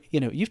already,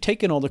 you've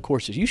taken all the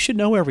courses. You should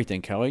know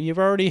everything, Kelly. You've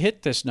already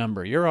hit this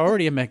number. You're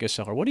already a mega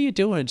seller. What are you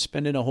doing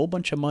spending a whole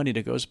bunch of money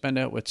to go spend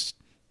out with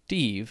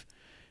Steve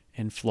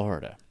in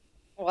Florida?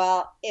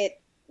 Well,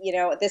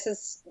 this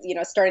is,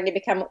 starting to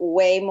become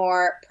way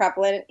more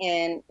prevalent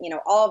in,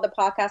 all of the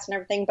podcasts and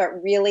everything,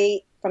 but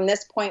really from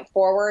this point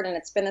forward, and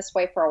it's been this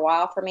way for a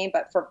while for me,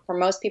 but for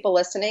most people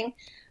listening,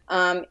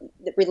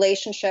 the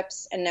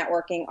relationships and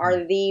networking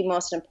are the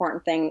most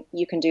important thing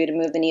you can do to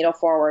move the needle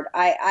forward.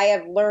 I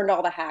have learned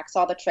all the hacks,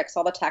 all the tricks,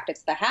 all the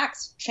tactics. The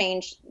hacks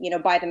change,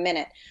 by the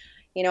minute.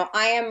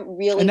 I am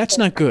really... And that's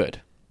not good.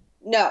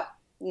 No,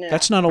 no.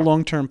 That's not a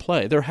long-term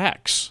play. They're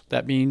hacks.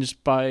 That means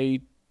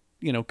by,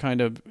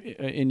 kind of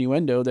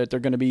innuendo that they're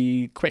going to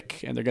be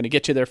quick and they're going to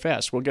get you there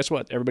fast. Well, guess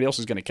what? Everybody else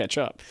is going to catch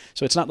up.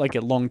 So it's not like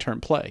a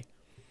long-term play.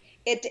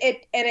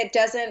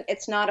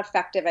 It's not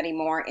effective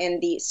anymore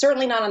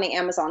certainly not on the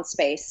Amazon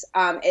space.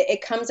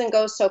 It comes and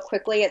goes so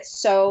quickly. It's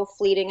so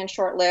fleeting and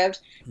short-lived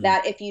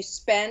that if you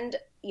spend,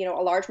 a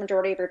large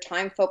majority of your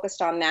time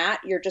focused on that,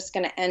 you're just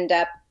going to end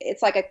up,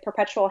 it's like a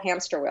perpetual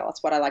hamster wheel.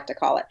 That's what I like to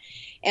call it.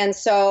 And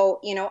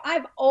so,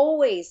 I've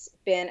always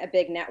been a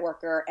big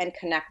networker and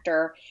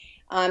connector,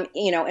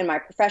 in my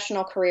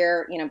professional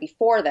career,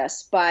 before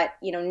this, but,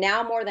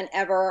 now more than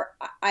ever,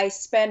 I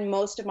spend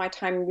most of my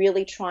time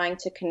really trying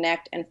to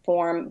connect and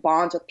form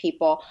bonds with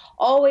people,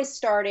 always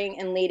starting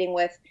and leading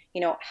with,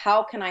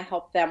 how can I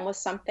help them with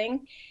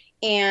something?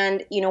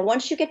 And,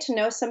 once you get to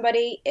know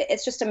somebody,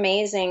 it's just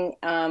amazing.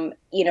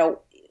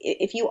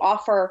 If you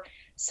offer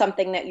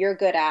something that you're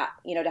good at,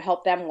 to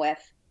help them with,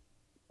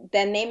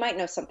 then they might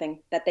know something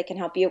that they can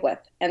help you with.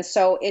 And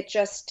so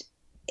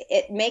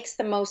it makes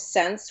the most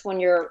sense when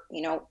you're,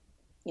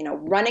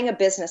 running a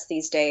business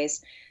these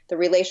days. The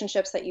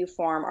relationships that you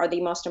form are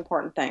the most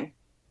important thing.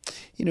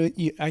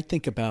 I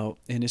think about,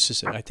 and this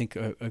is, I think,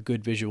 a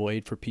good visual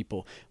aid for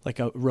people, like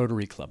a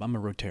Rotary Club. I'm a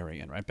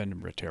Rotarian, right? I've been a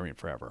Rotarian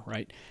forever,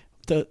 right?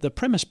 The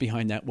premise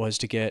behind that was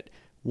to get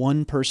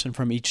one person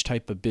from each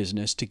type of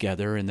business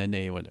together, and then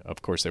they would,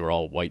 of course, they were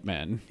all white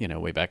men,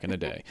 way back in the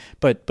day.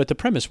 But the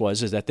premise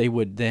is that they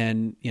would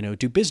then,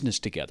 do business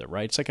together,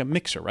 right? It's like a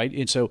mixer, right?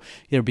 And so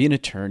there'd be an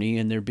attorney,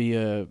 and there'd be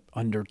a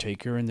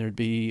undertaker, and there'd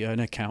be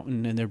an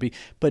accountant,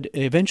 but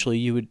eventually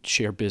you would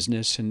share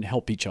business and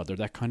help each other,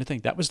 that kind of thing.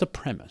 That was the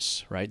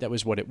premise, right? That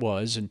was what it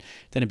was, and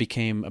then it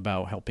became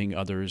about helping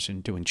others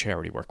and doing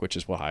charity work, which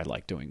is what I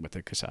like doing with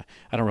it, because I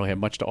don't really have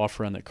much to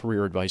offer on the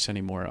career advice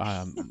anymore.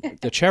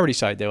 The charity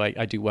side, though,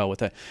 I do well with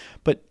that.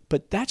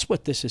 But that's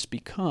what this has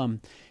become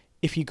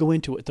if you go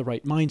into it with the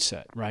right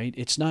mindset, right?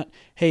 It's not,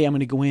 hey, I'm going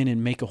to go in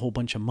and make a whole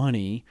bunch of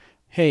money.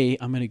 Hey,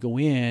 I'm going to go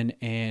in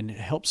and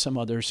help some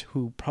others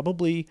who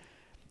probably,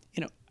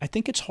 I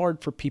think it's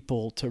hard for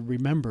people to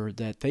remember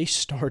that they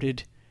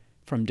started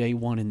from day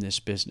one in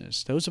this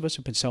business. Those of us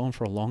who've been selling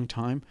for a long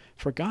time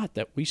forgot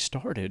that we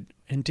started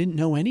and didn't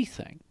know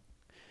anything.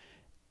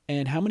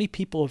 And how many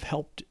people have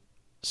helped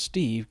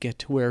Steve get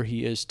to where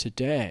he is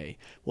today?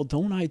 Well,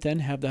 don't I then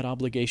have that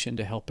obligation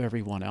to help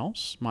everyone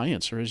else? My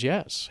answer is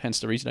yes. Hence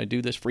the reason I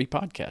do this free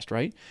podcast,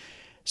 right?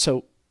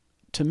 So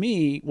to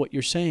me, what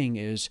you're saying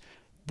is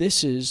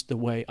this is the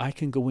way I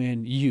can go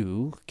in.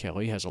 You,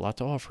 Kelly, has a lot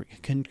to offer. You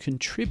can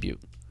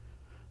contribute,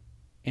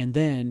 and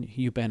then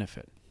you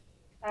benefit.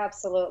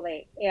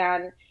 Absolutely.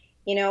 And,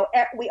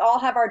 we all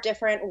have our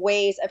different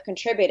ways of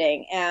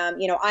contributing.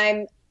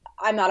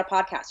 I'm not a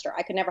podcaster.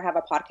 I could never have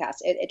a podcast.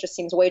 It just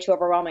seems way too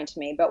overwhelming to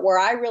me. But where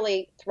I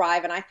really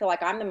thrive and I feel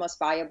like I'm the most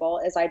valuable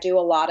is I do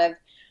a lot of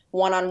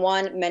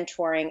one-on-one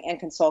mentoring and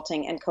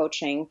consulting and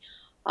coaching.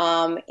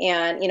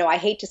 I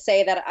hate to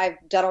say that I've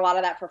done a lot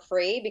of that for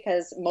free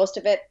because most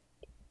of it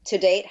to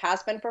date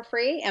has been for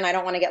free. And I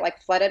don't want to get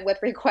flooded with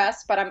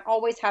requests, but I'm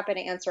always happy to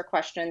answer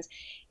questions.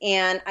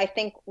 And I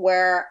think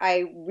where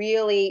I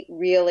really,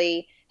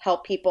 really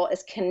help people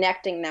is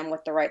connecting them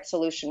with the right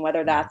solution,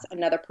 whether that's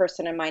another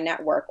person in my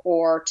network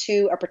or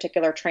to a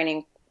particular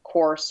training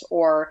course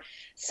or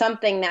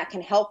something that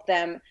can help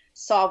them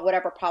solve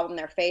whatever problem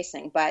they're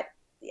facing. But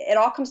it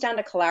all comes down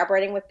to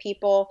collaborating with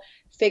people,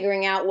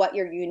 figuring out what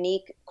your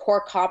unique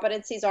core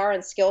competencies are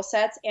and skill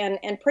sets, and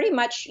pretty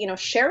much,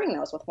 sharing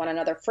those with one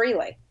another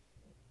freely.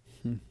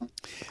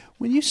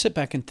 When you sit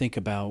back and think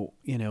about,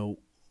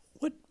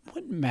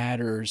 what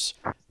matters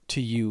to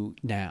you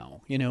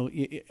now,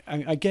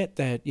 I get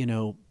that,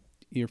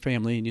 your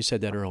family, and you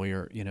said that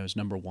earlier, is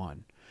number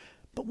one.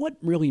 But what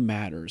really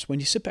matters when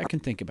you sit back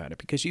and think about it,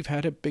 because you've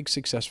had a big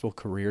successful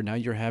career, now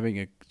you're having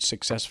a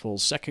successful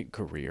second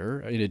career,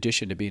 in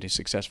addition to being a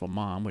successful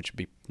mom, which would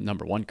be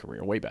number one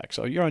career way back.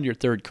 So you're on your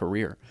third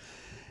career,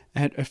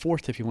 and a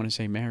fourth if you want to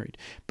say married.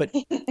 But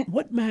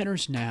what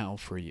matters now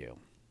for you?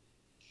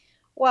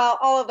 Well,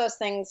 all of those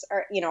things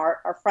are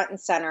front and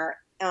center.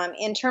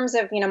 In terms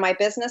of, my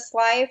business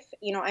life,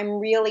 I'm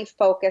really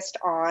focused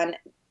on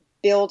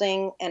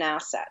building an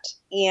asset.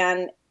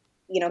 And,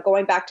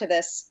 going back to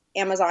this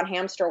Amazon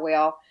hamster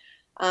wheel,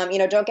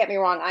 don't get me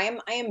wrong. I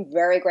am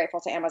very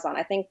grateful to Amazon.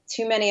 I think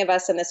too many of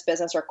us in this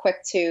business are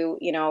quick to,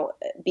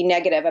 be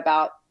negative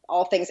about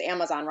all things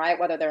Amazon, right?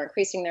 Whether they're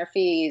increasing their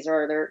fees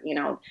or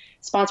their,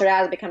 sponsored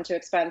ads become too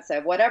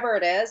expensive, whatever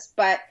it is.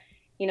 But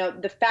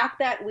the fact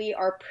that we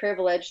are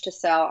privileged to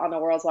sell on the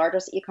world's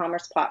largest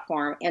e-commerce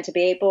platform and to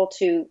be able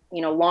to,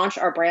 launch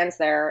our brands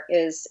there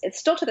it's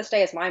still to this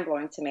day is mind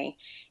blowing to me.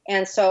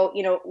 And so,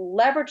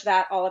 leverage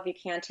that all of you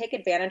can, take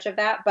advantage of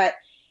that. But,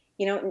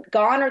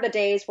 gone are the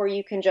days where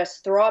you can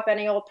just throw up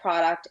any old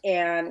product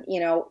and,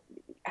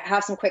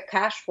 have some quick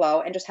cash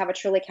flow and just have a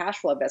truly cash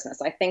flow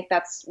business. I think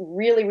that's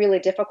really, really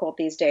difficult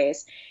these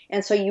days.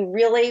 And so you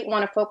really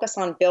want to focus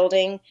on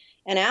building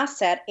an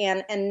asset.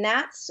 And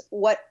that's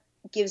what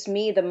gives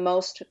me the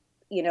most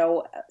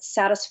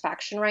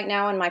satisfaction right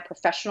now in my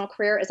professional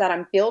career is that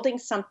I'm building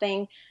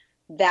something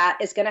that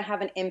is going to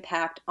have an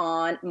impact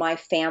on my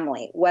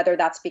family, whether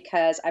that's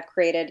because I've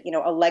created,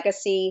 a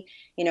legacy,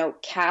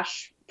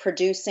 cash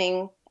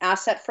producing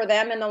asset for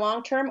them in the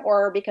long term,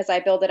 or because I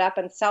build it up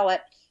and sell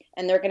it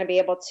and they're going to be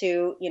able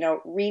to,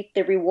 reap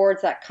the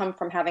rewards that come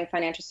from having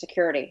financial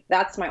security.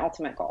 That's my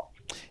ultimate goal.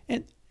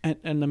 And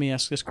let me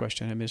ask this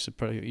question. I mean, this is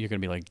probably, you're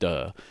going to be like,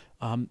 duh.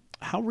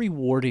 How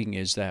rewarding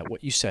is that?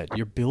 What you said,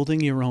 you're building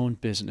your own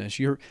business.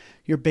 You're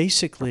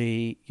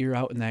basically, you're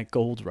out in that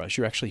gold rush.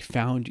 You're actually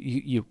found,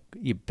 you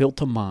built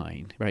a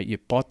mine, right? You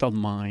bought the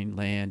mine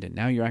land and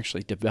now you're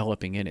actually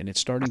developing it and it's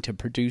starting to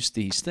produce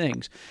these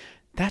things.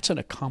 That's an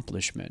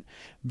accomplishment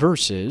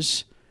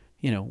versus,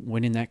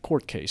 winning that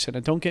court case.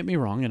 And don't get me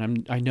wrong.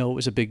 And I know it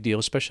was a big deal,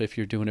 especially if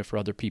you're doing it for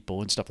other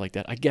people and stuff like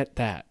that. I get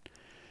that.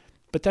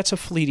 But that's a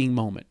fleeting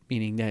moment,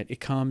 meaning that it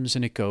comes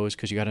and it goes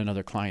because you got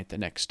another client the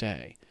next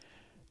day.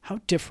 How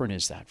different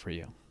is that for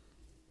you?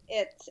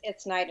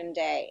 It's night and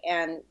day.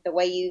 And the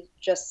way you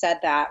just said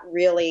that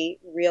really,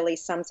 really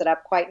sums it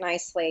up quite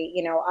nicely.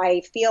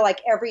 I feel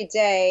like every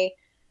day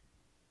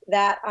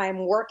that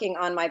I'm working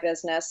on my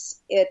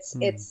business,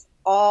 it's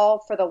all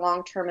for the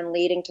long term and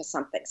leading to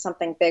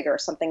something bigger,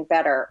 something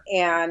better.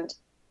 And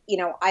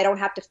I don't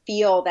have to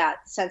feel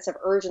that sense of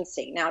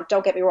urgency. Now,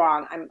 don't get me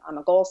wrong. I'm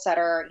a goal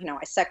setter.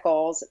 I set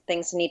goals.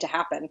 Things need to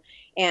happen.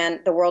 And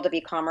the world of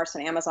e-commerce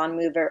and Amazon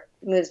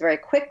moves very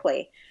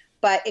quickly.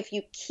 But if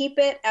you keep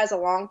it as a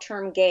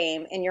long-term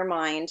game in your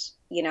mind,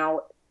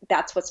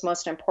 that's what's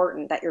most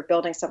important, that you're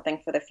building something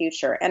for the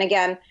future. And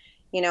again,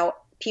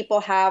 people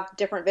have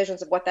different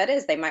visions of what that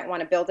is. They might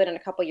want to build it in a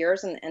couple of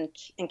years and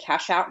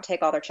cash out and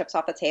take all their chips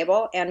off the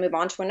table and move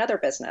on to another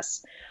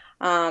business.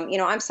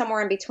 I'm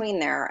somewhere in between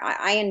there.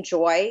 I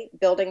enjoy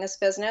building this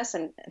business,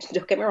 and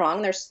don't get me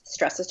wrong, there's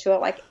stresses to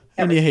it.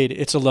 And you hate it.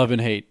 It's a love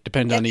and hate,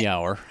 depending on the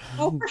hour.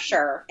 Oh, for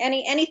sure.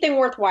 Anything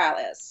worthwhile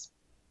is.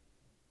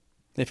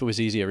 If it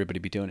was easy, everybody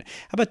would be doing it.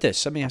 How about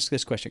this? Let me ask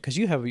this question, because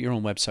you have your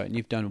own website and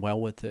you've done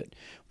well with it.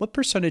 What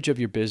percentage of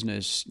your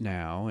business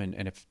now, and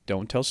if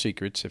don't tell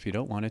secrets, if you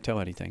don't want to tell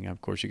anything,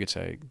 of course you could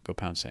say, go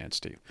pound sand,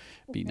 Steve.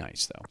 Be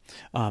nice,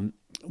 though.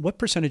 What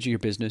percentage of your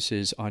business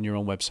is on your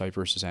own website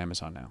versus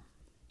Amazon now?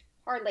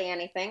 Hardly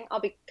anything. I'll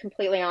be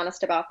completely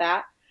honest about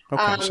that.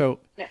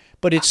 Okay,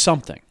 but it's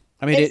something.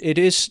 I mean, it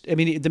is. I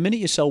mean, the minute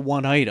you sell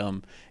one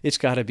item, it's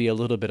got to be a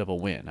little bit of a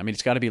win. I mean,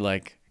 it's got to be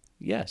like,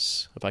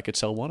 yes, if I could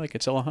sell one, I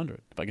could sell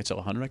 100. If I could sell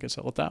 100, I could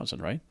sell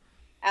 1,000, right?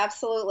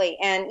 Absolutely.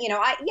 And,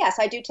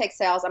 I do take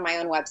sales on my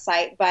own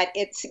website, but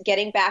it's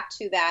getting back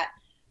to that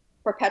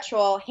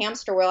perpetual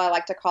hamster wheel, I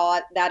like to call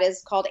it, that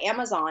is called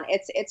Amazon.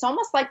 It's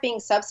almost like being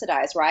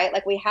subsidized, right?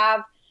 Like we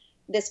have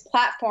this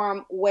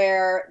platform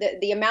where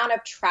the amount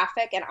of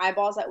traffic and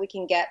eyeballs that we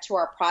can get to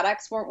our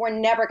products, we're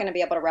never going to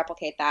be able to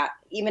replicate that,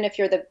 even if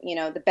you're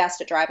the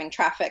best at driving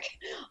traffic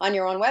on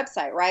your own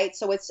website, right?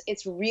 So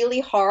it's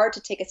really hard to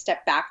take a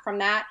step back from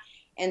that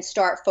and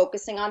start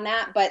focusing on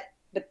that. But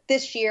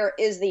this year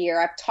is the year.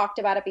 I've talked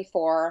about it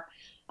before,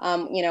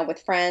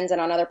 with friends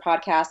and on other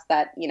podcasts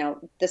that,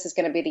 this is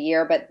going to be the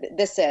year, but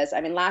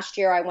last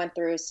year I went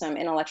through some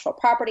intellectual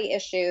property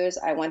issues.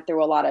 I went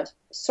through a lot of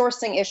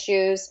sourcing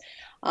issues.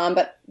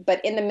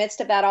 But in the midst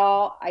of that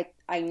all,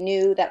 I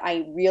knew that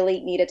I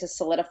really needed to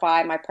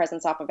solidify my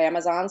presence off of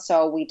Amazon.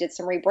 So we did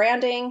some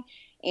rebranding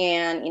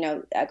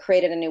and,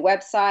 created a new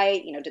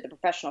website, did the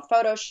professional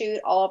photo shoot,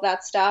 all of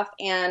that stuff.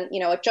 And,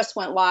 it just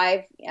went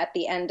live at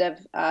the end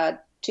of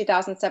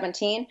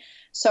 2017.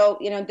 So,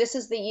 this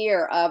is the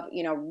year of,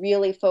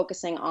 really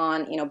focusing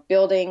on,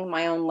 building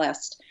my own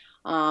list.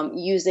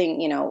 Using,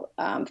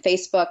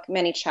 Facebook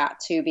ManyChat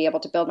to be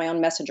able to build my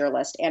own messenger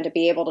list and to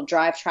be able to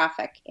drive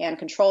traffic and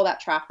control that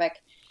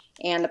traffic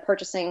and the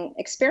purchasing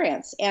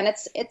experience. And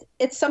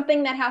it's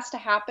something that has to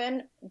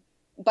happen,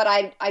 but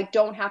I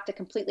don't have to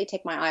completely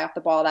take my eye off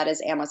the ball. That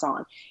is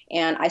Amazon.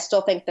 And I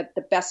still think that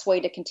the best way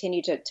to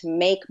continue to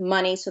make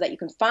money so that you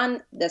can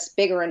fund this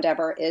bigger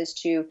endeavor is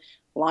to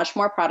launch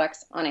more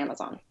products on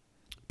Amazon.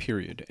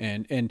 Period.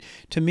 And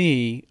to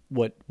me,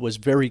 what was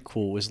very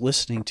cool was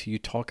listening to you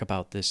talk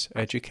about this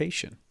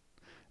education.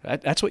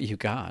 That's what you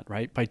got,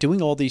 right? By doing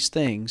all these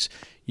things,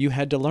 you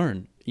had to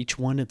learn each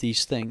one of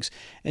these things.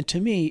 And to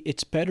me,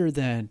 it's better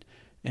than,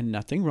 and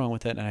nothing wrong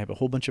with that, and I have a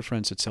whole bunch of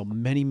friends that sell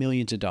many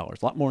millions of dollars,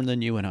 a lot more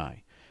than you and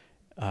I,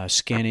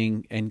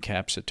 scanning end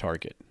caps at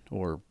Target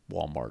or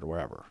Walmart or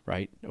wherever,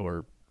 right?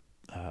 Or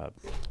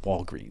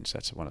Walgreens,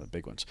 that's one of the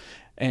big ones.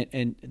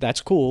 And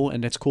that's cool,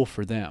 and that's cool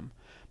for them.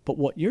 But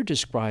what you're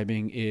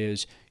describing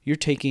is you're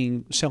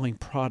selling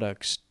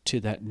products to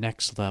that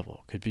next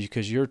level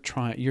because you're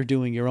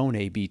doing your own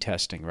A/B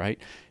testing, right?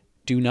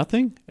 Do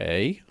nothing,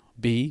 A,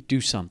 B,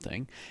 do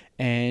something,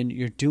 and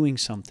you're doing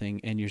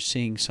something and you're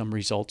seeing some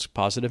results,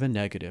 positive and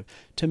negative.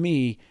 To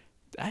me,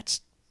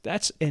 that's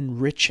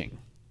enriching.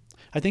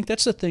 I think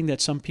that's the thing that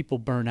some people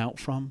burn out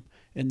from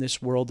in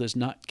this world is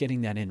not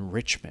getting that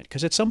enrichment.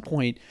 Because at some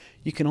point,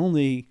 you can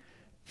only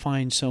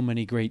find so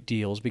many great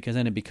deals, because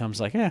then it becomes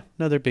like,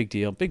 another big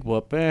deal, big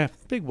whoop,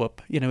 big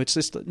whoop. It's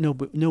just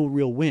no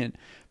real win.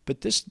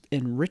 But this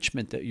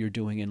enrichment that you're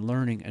doing and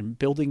learning and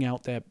building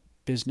out that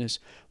business,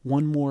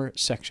 one more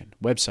section,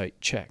 website,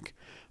 check,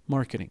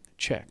 marketing,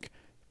 check,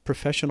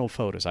 professional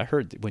photos. I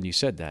heard when you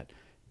said that,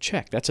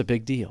 check, that's a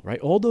big deal, right?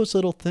 All those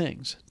little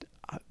things,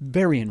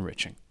 very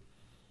enriching.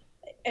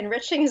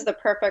 Enriching is the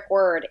perfect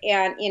word.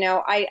 And,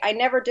 I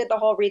never did the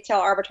whole retail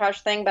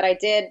arbitrage thing, but I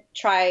did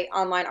try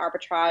online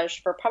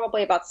arbitrage for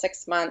probably about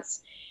 6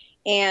 months.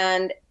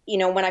 And,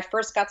 when I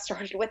first got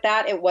started with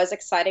that, it was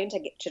exciting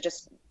to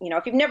just,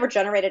 if you've never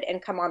generated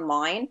income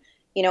online,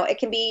 it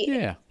can be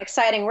an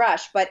exciting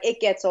rush, but it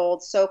gets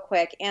old so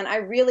quick. And I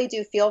really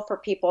do feel for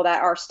people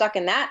that are stuck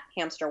in that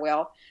hamster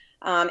wheel.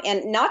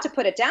 And not to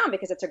put it down,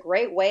 because it's a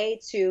great way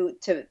to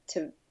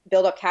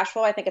build up cash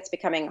flow. I think it's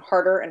becoming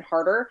harder and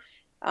harder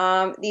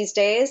these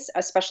days,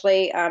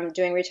 especially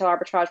doing retail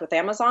arbitrage with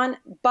Amazon.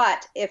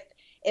 But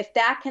if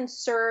that can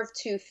serve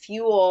to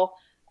fuel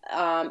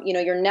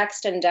your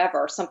next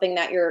endeavor, something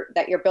that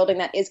you're building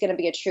that is going to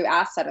be a true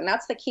asset, and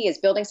that's the key, is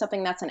building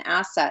something that's an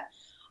asset.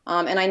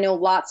 And I know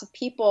lots of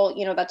people,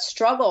 that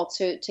struggle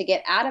to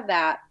get out of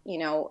that,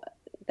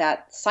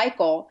 that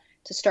cycle,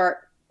 to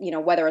start,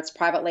 whether it's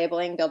private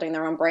labeling, building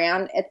their own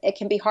brand. It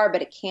can be hard,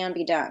 but it can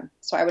be done.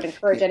 So I would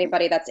encourage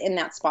anybody that's in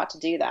that spot to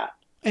do that.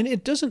 And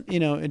it doesn't,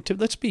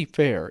 let's be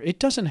fair, it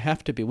doesn't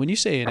have to be, when you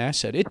say an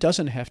asset, it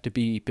doesn't have to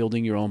be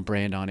building your own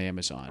brand on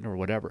Amazon or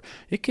whatever.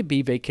 It could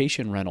be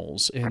vacation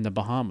rentals in the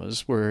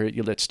Bahamas where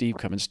you let Steve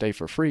come and stay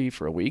for free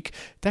for a week.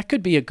 That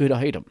could be a good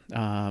item.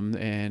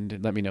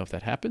 And let me know if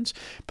that happens.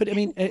 But I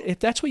mean, if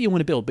that's what you want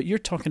to build, but you're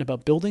talking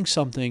about building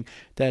something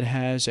that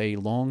has a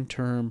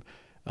long-term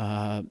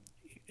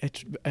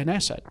it's an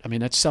asset. I mean,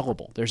 that's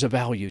sellable. There's a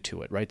value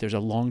to it, right? There's a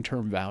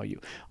long-term value.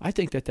 I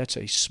think that that's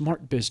a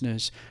smart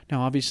business.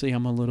 Now, obviously,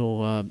 I'm a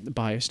little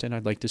biased, and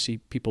I'd like to see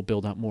people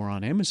build out more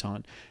on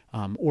Amazon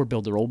or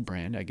build their own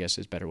brand, I guess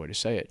is a better way to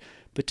say it.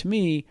 But to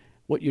me,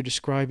 what you're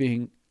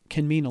describing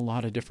can mean a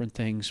lot of different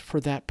things for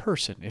that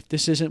person. If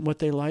this isn't what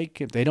they like,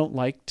 if they don't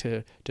like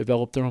to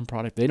develop their own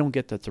product, they don't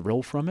get the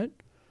thrill from it,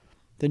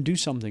 then do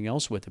something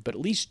else with it. But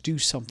at least do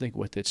something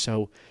with it.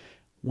 So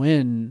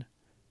when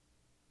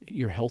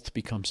your health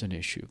becomes an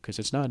issue, because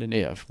it's not an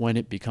if, when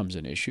it becomes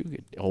an issue,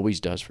 it always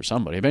does for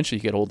somebody. Eventually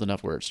you get old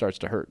enough where it starts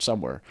to hurt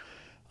somewhere.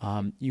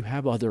 You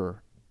have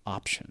other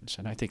options,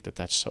 and I think that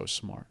that's so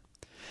smart.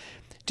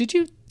 Did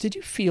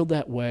you feel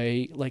that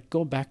way, like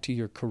going back to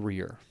your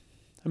career?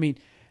 I mean,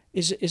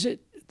 is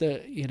it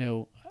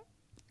the,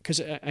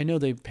 because I know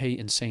they pay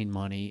insane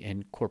money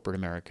in corporate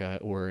America,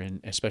 or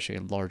especially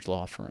in large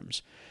law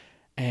firms.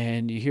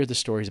 And you hear the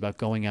stories about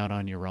going out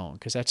on your own,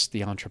 because that's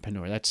the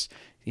entrepreneur. That's,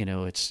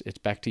 it's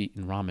back to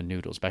eating ramen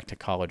noodles, back to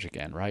college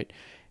again, right?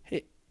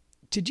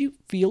 Did you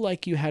feel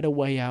like you had a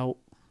way out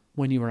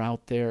when you were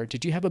out there?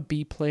 Did you have a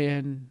B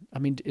plan? I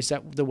mean, is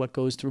that what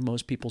goes through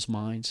most people's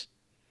minds?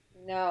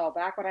 No,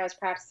 back when I was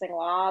practicing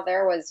law,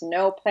 there was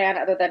no plan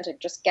other than to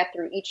just get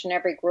through each and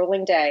every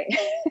grueling day.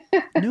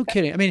 No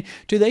kidding. I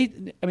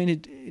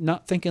mean,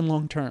 not thinking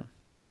long term?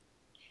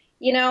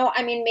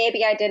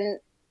 Maybe I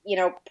didn't,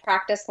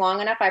 practice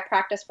long enough. I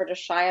practiced for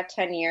just shy of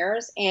 10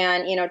 years.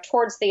 And,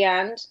 towards the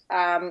end,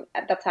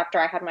 that's after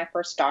I had my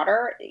first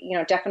daughter,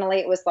 definitely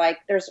it was like,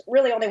 there's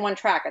really only one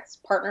track. It's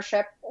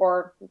partnership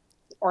or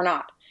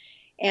not.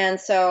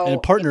 And so,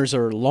 and partners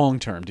are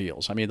long-term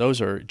deals. I mean,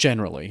 those are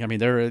generally,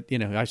 they're,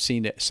 I've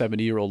seen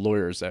 70-year-old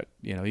lawyers that,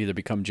 either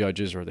become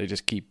judges or they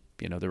just keep,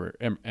 they're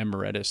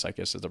emeritus, I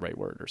guess is the right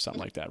word, or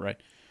something like that. Right.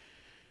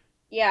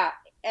 Yeah.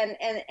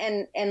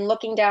 And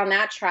looking down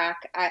that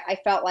track, I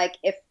felt like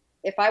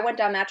if I went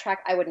down that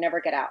track, I would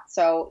never get out.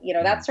 So,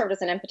 that served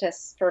as an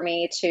impetus for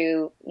me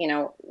to,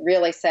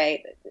 really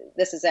say,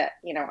 this is it,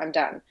 I'm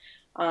done.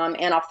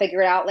 And I'll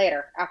figure it out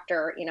later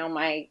after,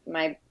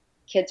 my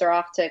kids are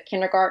off to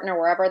kindergarten or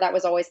wherever. That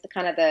was always the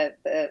kind of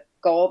the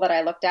goal that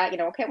I looked at,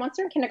 okay, once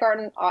they're in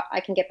kindergarten,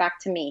 I can get back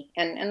to me.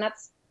 And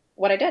that's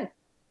what I did.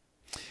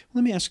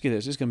 Let me ask you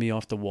this. This is going to be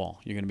off the wall.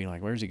 You're going to be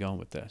like, where's he going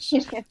with this?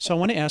 So I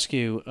want to ask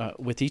you,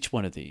 with each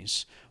one of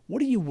these,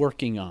 what are you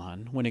working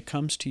on when it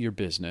comes to your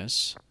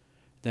business,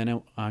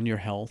 then on your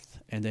health,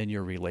 and then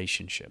your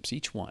relationships?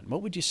 Each one.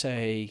 What would you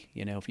say,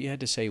 if you had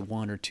to say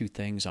one or two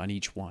things on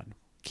each one,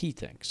 key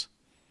things?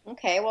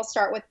 Okay, we'll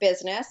start with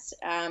business.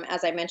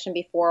 As I mentioned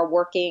before,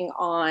 working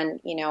on,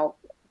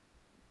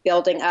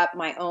 building up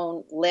my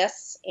own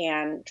lists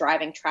and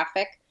driving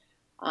traffic,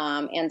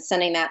 and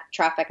sending that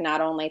traffic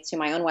not only to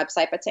my own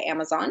website, but to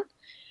Amazon.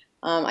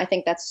 I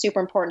think that's super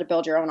important to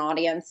build your own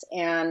audience.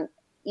 And,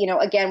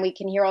 again, we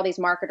can hear all these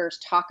marketers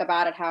talk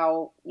about it,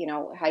 how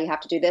you have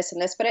to do this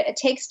and this, but it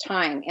takes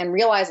time, and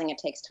realizing it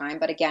takes time.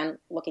 But again,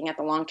 looking at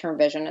the long-term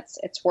vision,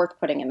 it's worth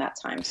putting in that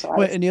time. So,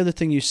 and the other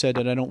thing you said,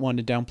 that I don't want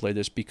to downplay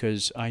this,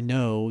 because I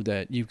know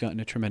that you've gotten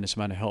a tremendous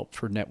amount of help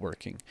for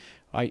networking.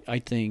 I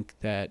think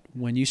that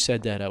when you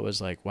said that, I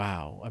was like,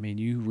 wow,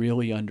 you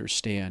really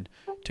understand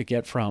to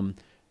get from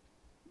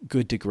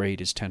good to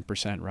great is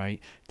 10%, right?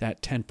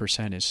 That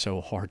 10% is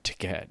so hard to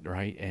get,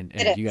 right? And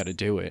It you got to is.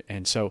 do it.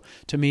 And so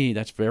to me,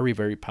 that's very,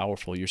 very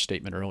powerful, your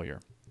statement earlier.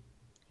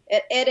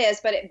 It is,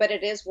 but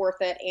it is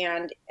worth it.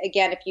 And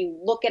again, if you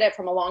look at it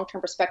from a long-term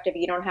perspective,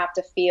 you don't have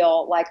to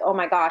feel like, oh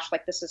my gosh,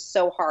 like this is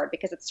so hard,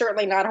 because it's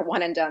certainly not a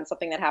one and done,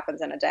 something that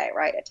happens in a day,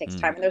 right? It takes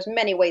time, and there's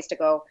many ways to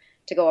go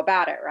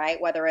about it,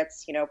 right? Whether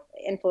it's,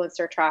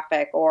 influencer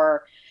traffic,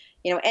 or,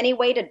 any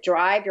way to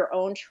drive your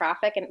own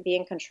traffic and be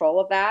in control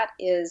of that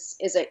is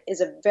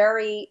a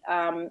very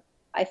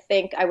I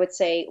think I would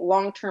say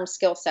long-term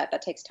skill set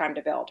that takes time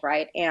to build,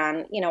 right?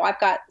 And, I've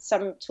got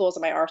some tools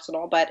in my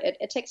arsenal, but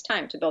it takes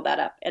time to build that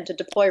up and to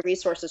deploy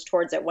resources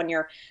towards it when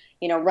you're,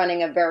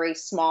 running a very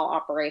small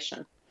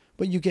operation.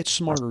 But you get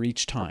smarter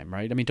each time,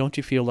 right? I mean, don't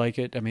you feel like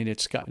it? I mean,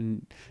 it's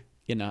gotten,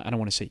 I don't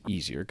want to say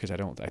easier, because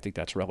I think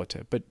that's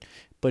relative,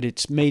 but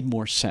it's made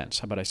more sense.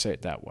 How about I say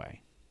it that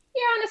way?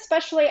 Yeah, and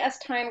especially as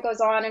time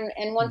goes on,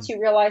 and once you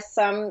realize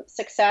some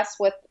success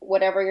with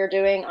whatever you're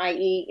doing,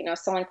 i.e.,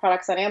 selling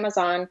products on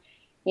Amazon,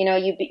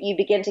 you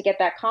begin to get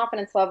that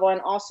confidence level,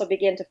 and also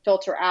begin to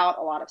filter out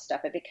a lot of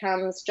stuff. It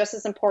becomes just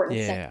as important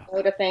to say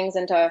no to things,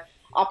 into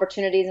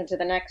opportunities, into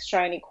the next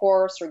shiny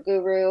course or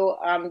guru.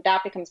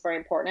 That becomes very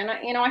important.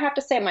 And I have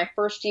to say, my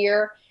first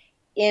year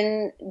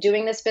in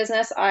doing this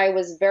business, I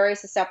was very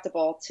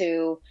susceptible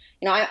to,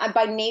 I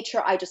by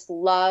nature, I just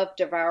love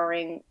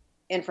devouring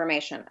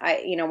information.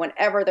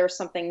 Whenever there's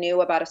something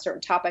new about a certain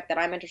topic that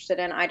I'm interested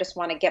in, I just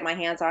want to get my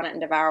hands on it and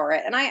devour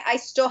it. And I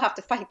still have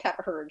to fight that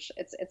urge.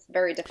 It's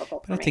very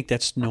difficult for me. I think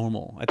that's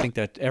normal. I think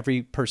that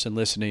every person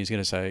listening is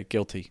going to say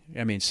guilty.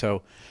 I mean,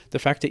 so the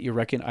fact that you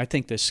reckon, I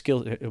think the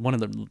skill, one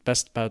of the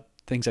best about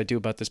things I do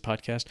about this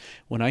podcast,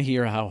 when I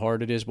hear how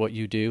hard it is what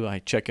you do, I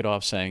check it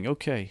off saying,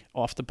 okay,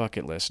 off the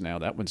bucket list now.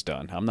 That one's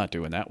done. I'm not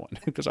doing that one,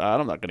 because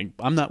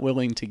I'm not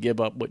willing to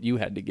give up what you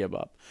had to give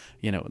up,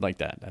 like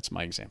that. That's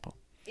my example.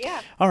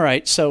 Yeah. All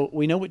right. So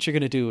we know what you're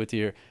going to do with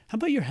how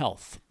about your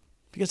health?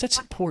 Because that's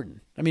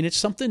important. I mean, it's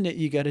something that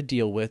you got to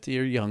deal with.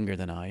 You're younger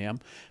than I am.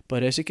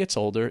 But as it gets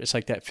older, it's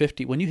like that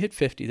 50. When you hit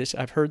 50,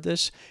 I've heard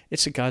this,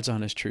 it's the God's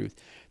honest truth.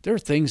 There are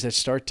things that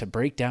start to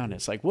break down.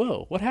 It's like,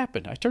 whoa, what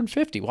happened? I turned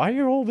 50. Why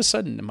are all of a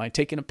sudden am I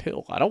taking a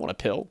pill? I don't want a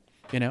pill,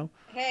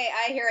 Hey,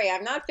 I hear you.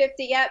 I'm not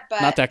 50 yet,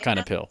 but not that kind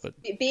of pill, but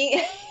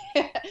being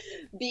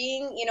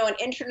an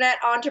internet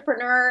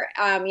entrepreneur,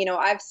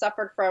 I've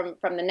suffered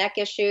from the neck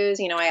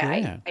issues.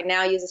 I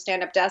now use a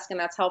stand-up desk, and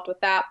that's helped with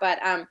that. But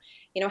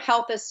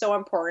health is so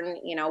important.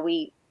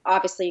 We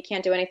obviously, you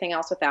can't do anything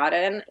else without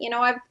it. And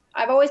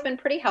I've always been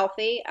pretty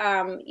healthy.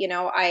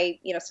 I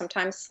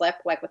sometimes slip,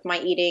 like with my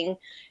eating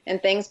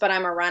and things, but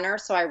I'm a runner,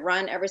 so I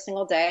run every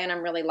single day, and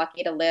I'm really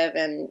lucky to live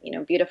in,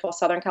 beautiful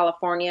Southern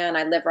California, and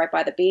I live right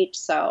by the beach,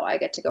 so I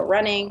get to go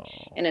running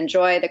and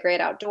enjoy the great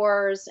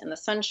outdoors and the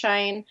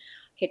sunshine.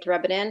 Hate to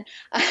rub it in.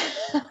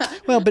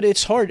 Well, but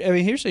it's hard. I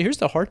mean, here's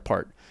the hard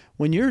part.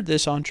 When you're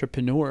this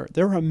entrepreneur,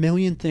 there are a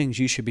million things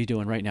you should be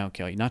doing right now,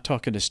 Kelly. Not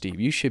talking to Steve.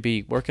 You should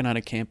be working on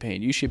a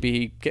campaign. You should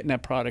be getting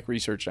that product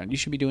research done. You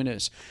should be doing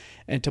this.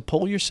 And to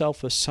pull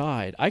yourself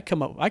aside, I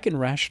can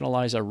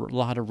rationalize a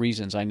lot of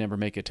reasons I never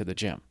make it to the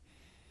gym.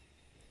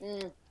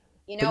 But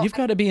you've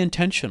got to be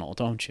intentional,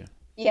 don't you?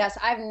 Yes,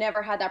 I've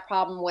never had that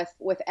problem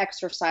with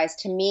exercise.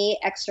 To me,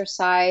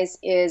 exercise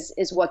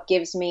is what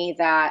gives me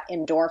that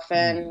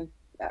endorphin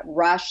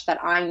rush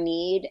that I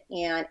need,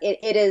 and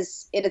it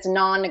is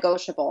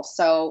non-negotiable.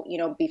 So,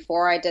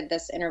 before I did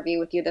this interview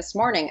with you this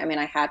morning, I mean,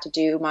 I had to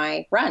do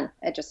my run.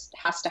 It just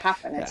has to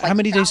happen. It's How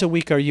many days a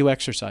week are you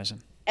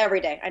exercising?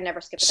 Every day. I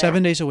never skip a day.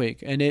 7 days a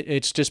week, and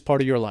it's just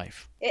part of your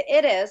life.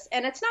 It is,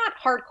 and it's not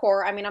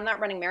hardcore. I mean, I'm not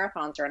running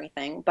marathons or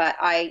anything, but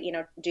I,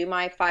 do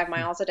my 5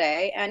 miles a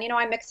day, and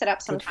I mix it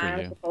up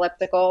sometimes with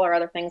elliptical or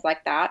other things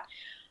like that.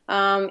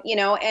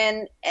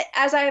 And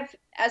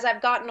as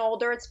I've gotten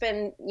older, it's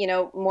been,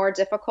 more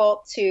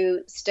difficult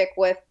to stick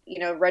with,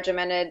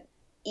 regimented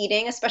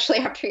eating, especially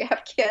after you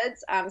have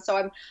kids.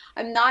 So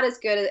I'm not as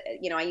good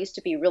at, I used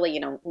to be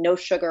really, no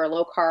sugar,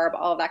 low carb,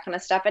 all of that kind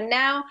of stuff. And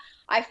now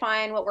I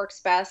find what works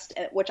best,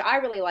 which I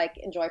really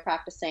enjoy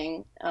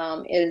practicing,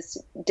 is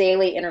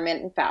daily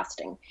intermittent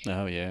fasting.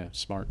 Oh yeah.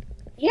 Smart.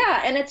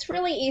 Yeah, and it's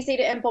really easy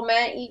to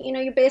implement.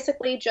 You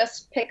basically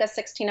just pick a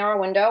 16-hour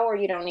window where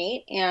you don't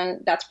eat,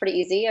 and that's pretty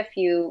easy if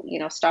you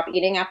stop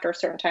eating after a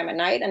certain time at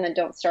night and then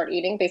don't start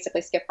eating,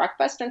 basically skip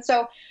breakfast. And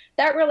so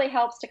that really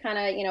helps to kind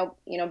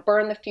of,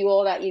 burn the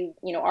fuel that you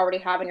already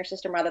have in your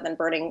system, rather than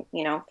burning,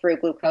 through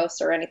glucose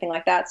or anything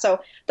like that.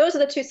 So those are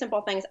the two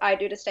simple things I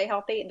do to stay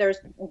healthy. There's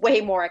way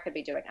more I could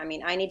be doing. I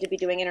mean, I need to be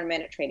doing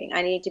intermittent training.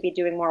 I need to be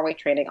doing more weight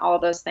training, all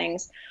of those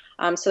things.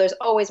 So there's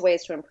always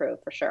ways to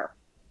improve, for sure.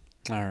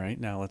 All right,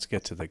 now let's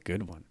get to the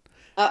good one.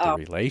 Uh-oh.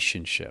 The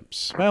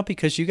relationships. Well,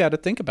 because you got to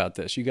think about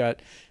this.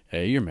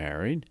 You're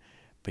married,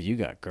 but you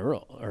got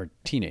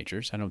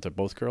teenagers. I don't know if they're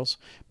both girls,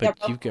 but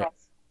you've got,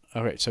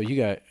 all right, so you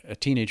got a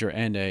teenager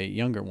and a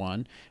younger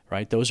one,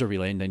 right? Those are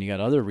related. And then you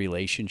got other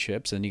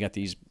relationships, and you got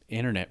these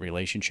internet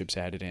relationships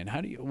added in.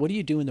 What are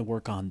you doing to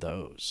work on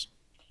those?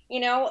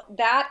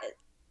 That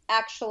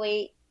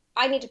actually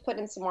I need to put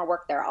in some more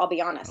work there. I'll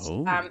be honest.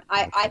 Oh, I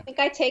okay. think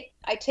I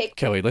take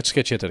Kelly, let's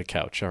get you to the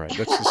couch. All right,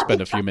 let's just spend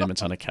a few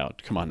minutes on the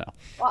couch. Come on now.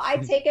 well, I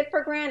take it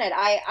for granted.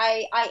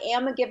 I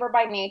am a giver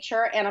by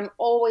nature, and I'm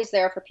always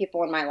there for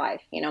people in my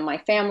life. You know, my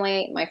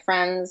family, my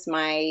friends,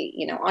 my,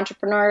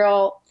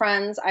 entrepreneurial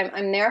friends.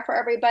 I'm there for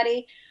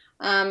everybody.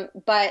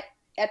 But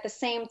at the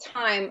same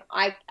time,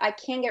 I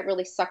can get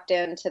really sucked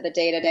into the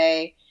day to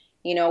day,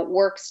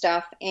 work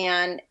stuff.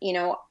 And,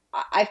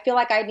 I feel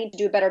like I need to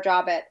do a better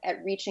job at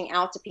reaching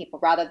out to people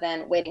rather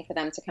than waiting for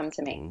them to come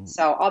to me.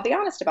 So I'll be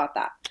honest about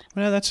that.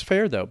 Well, that's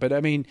fair though. But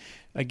I mean,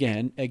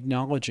 again,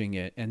 acknowledging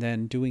it and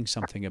then doing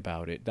something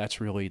about it,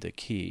 that's really the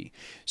key.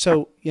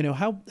 So,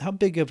 how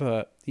big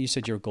of you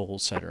said you're a goal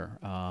setter,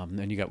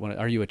 and you got one,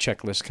 are you a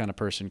checklist kind of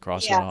person,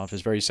 cross it Yes. off,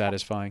 is very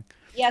satisfying?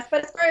 Yes,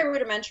 but it's very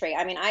rudimentary.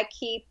 I mean, I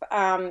keep,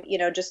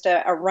 just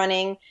a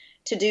running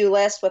to-do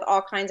list with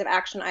all kinds of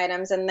action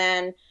items. And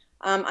then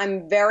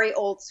I'm very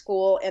old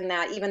school in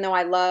that, even though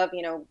I love,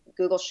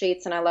 Google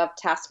Sheets and I love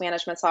task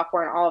management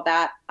software and all of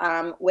that,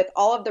 with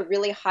all of the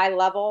really high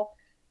level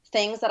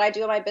things that I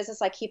do in my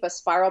business, I keep a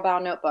spiral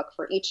bound notebook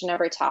for each and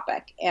every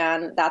topic.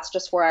 And that's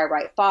just where I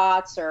write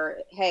thoughts, or,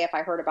 hey, if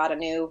I heard about a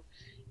new,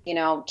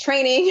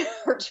 training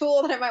or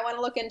tool that I might want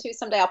to look into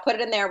someday, I'll put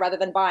it in there rather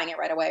than buying it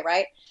right away.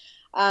 Right.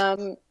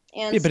 And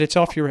Yeah, but it's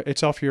off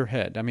your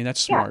head. I mean,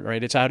 that's yeah. smart,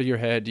 right? It's out of your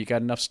head. You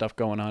got enough stuff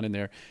going on in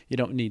there. You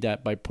don't need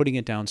that. By putting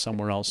it down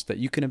somewhere else that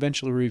you can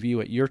eventually review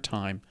at your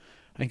time,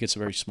 I think it's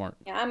very smart.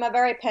 Yeah, I'm a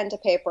very pen to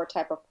paper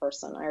type of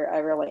person. I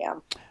really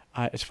am.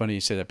 It's funny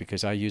you say that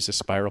because I use a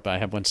spiral. I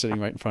have one sitting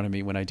right in front of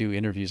me when I do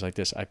interviews like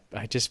this.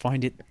 I just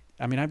find it.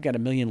 I mean, I've got a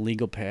million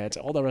legal pads,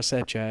 all the rest of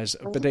that jazz.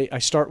 But I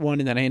start one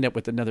and then I end up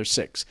with another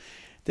 6.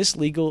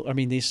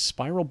 These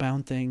spiral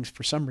bound things,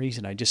 for some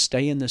reason, I just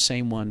stay in the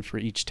same one for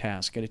each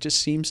task. And it just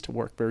seems to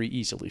work very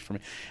easily for me.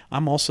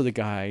 I'm also the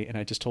guy, and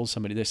I just told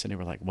somebody this, and they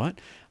were like, what?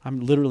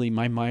 I'm literally,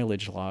 my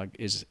mileage log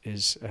is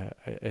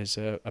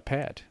a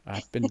pad.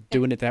 I've been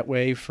doing it that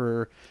way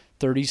for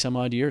 30 some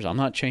odd years. I'm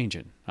not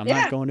changing. I'm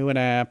not going to an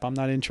app. I'm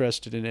not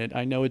interested in it.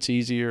 I know it's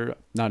easier.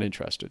 Not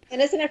interested.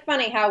 And isn't it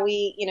funny how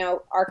we,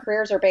 our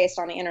careers are based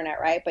on the internet,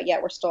 right? But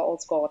yet we're still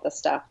old school with this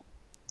stuff.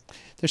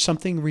 There's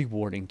something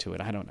rewarding to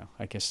it. I don't know.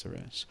 I guess there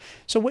is.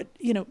 So what,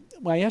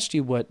 I asked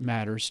you what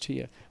matters to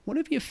you. What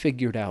have you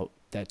figured out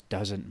that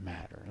doesn't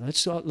matter?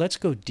 Let's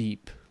go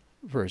deep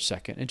for a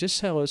second and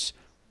just tell us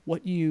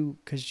what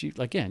because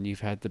you've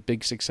had the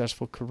big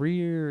successful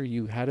career.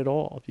 You had it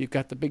all. You've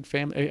got the big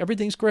family.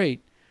 Everything's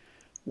great.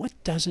 What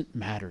doesn't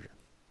matter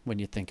when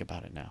you think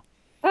about it now?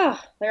 Oh,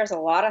 there's a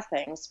lot of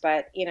things,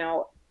 but,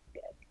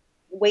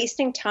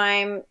 wasting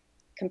time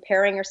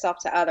comparing yourself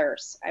to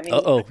others. I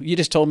mean, you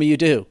just told me you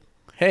do.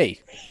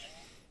 Hey.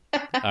 All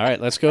right,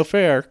 let's go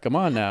fair. Come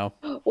on now.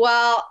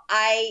 Well,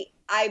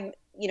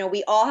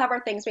 we all have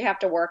our things we have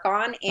to work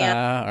on, and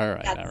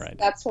all right.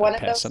 That's one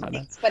of those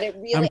things. But it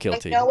really, I'm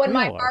guilty. I know in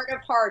my heart of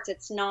hearts,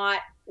 it's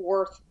not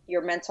worth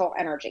your mental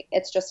energy.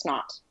 It's just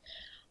not.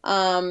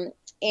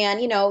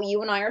 And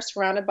you and I are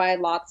surrounded by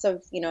lots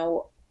of,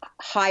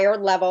 higher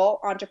level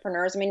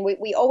entrepreneurs. I mean,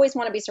 we always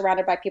want to be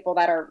surrounded by people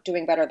that are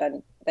doing better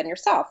than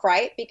yourself,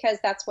 right? Because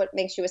that's what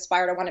makes you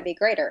aspire to want to be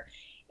greater.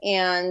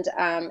 And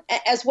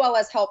as well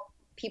as help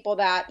people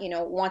that,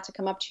 want to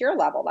come up to your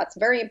level. That's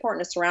very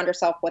important to surround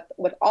yourself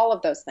with all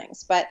of those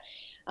things. But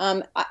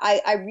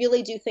I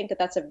really do think that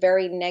that's a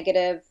very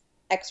negative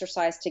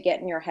exercise to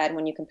get in your head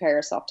when you compare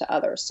yourself to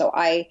others. So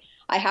I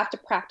have to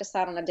practice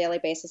that on a daily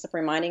basis of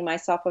reminding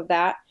myself of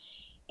that.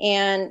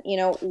 And,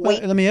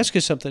 let me ask you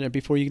something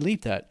before you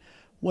leave that.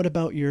 What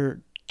about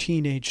your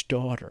teenage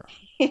daughter?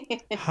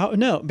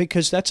 No,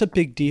 because that's a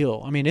big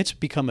deal. I mean, it's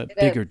become a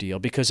bigger deal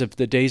because of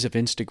the days of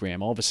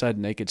Instagram. All of a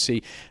sudden they could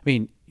see, I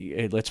mean,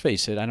 let's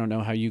face it, I don't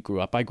know how you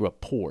grew up. I grew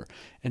up poor.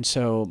 And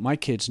so my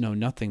kids know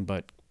nothing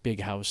but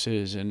big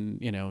houses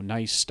and,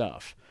 nice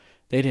stuff.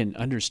 They didn't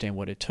understand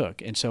what it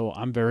took. And so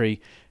I'm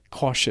very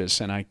cautious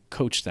and I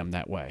coach them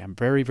that way. I'm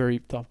very, very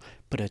thoughtful.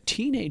 But a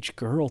teenage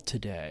girl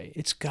today,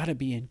 it's got to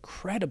be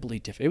incredibly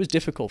difficult. It was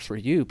difficult for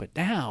you, but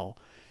now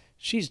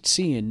she's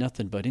seeing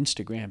nothing but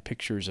Instagram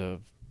pictures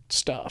of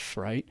stuff,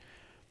 right?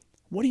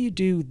 What do you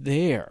do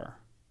there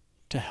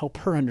to help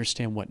her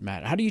understand what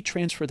matters? How do you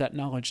transfer that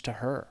knowledge to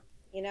her?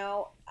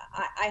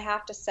 I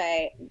have to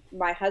say,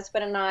 my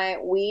husband and I,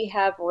 we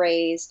have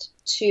raised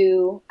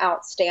 2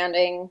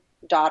 outstanding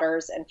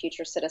daughters and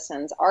future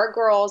citizens. Our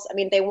girls, I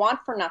mean, they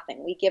want for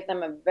nothing. We give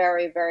them a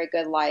very, very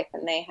good life,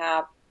 and they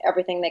have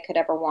everything they could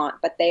ever want,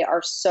 but they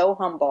are so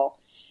humble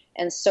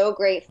and so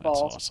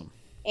grateful. That's awesome.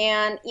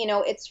 And,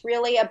 it's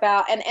really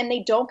about, and they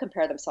don't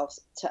compare themselves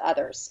to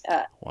others.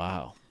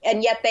 Wow.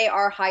 And yet they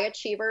are high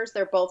achievers.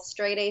 They're both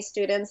straight A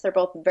students. They're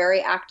both very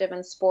active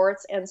in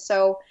sports. And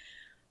so,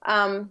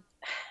 well,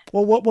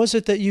 what was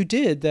it that you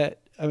did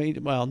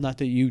not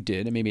that you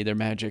did, maybe they're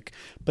magic,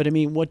 but I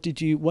mean, what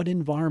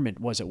environment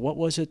was it? What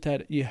was it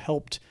that you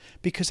helped?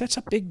 Because that's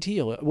a big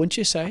deal, wouldn't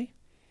you say?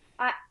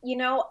 I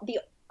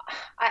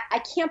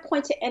can't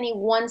point to any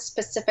one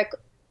specific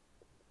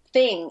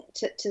thing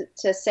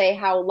to say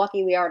how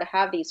lucky we are to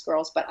have these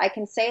girls. But I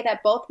can say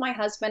that both my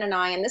husband and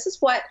I, and this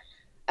is what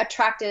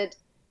attracted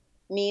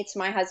me to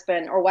my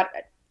husband, or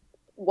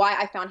why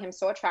I found him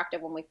so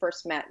attractive when we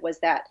first met, was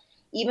that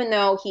even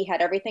though he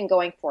had everything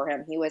going for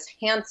him, he was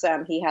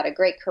handsome, he had a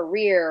great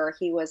career,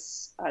 he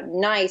was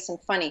nice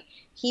and funny,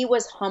 he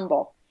was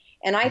humble.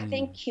 And I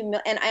think and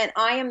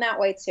I am that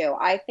way too.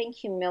 I think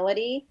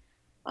humility,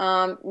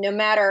 no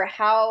matter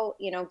how,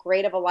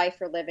 great of a life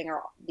you're living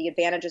or the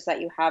advantages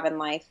that you have in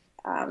life,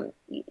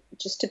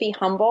 just to be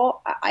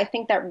humble, I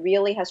think that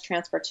really has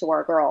transferred to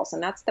our girls.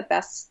 And that's the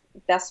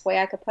best way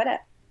I could put it.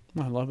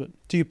 I love it.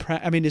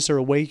 Is there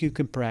a way you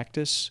can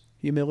practice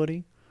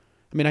humility?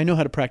 I mean, I know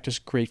how to practice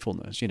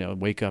gratefulness,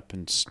 wake up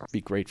and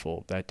be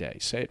grateful that day.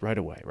 Say it right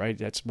away, right?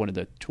 That's one of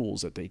the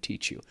tools that they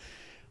teach you.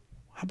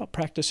 How about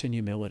practicing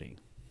humility?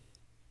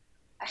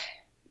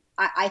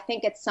 I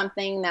think it's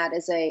something that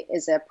is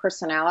a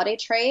personality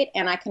trait,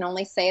 and I can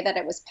only say that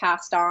it was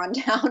passed on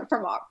down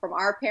from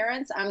our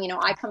parents.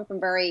 I come from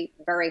very,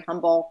 very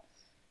humble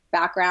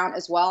background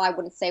as well. I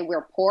wouldn't say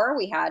we're poor.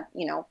 We had,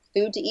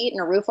 food to eat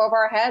and a roof over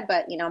our head,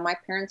 but, my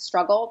parents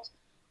struggled.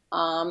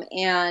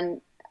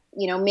 And,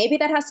 maybe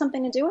that has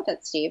something to do with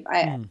it, Steve.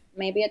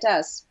 Maybe it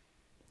does.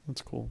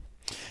 That's cool.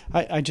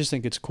 I just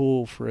think it's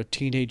cool for a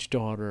teenage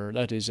daughter.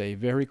 That is a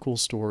very cool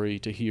story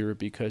to hear,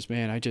 because,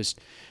 man, I just,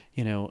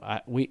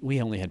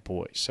 we only had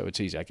boys, so it's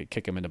easy. I could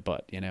kick them in the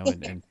butt,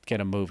 and get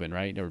them moving,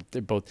 right? Or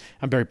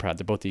I'm very proud.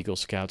 They're both Eagle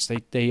Scouts.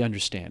 They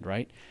understand,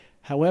 right?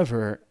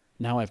 However,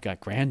 now I've got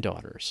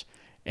granddaughters,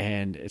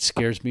 and it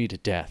scares me to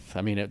death.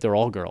 I mean, they're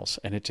all girls,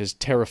 and it just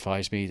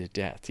terrifies me to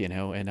death,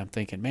 and I'm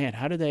thinking, man,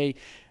 how do they,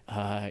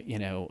 a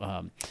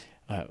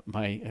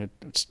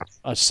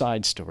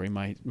side story,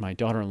 my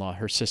daughter-in-law,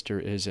 her sister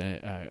is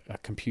a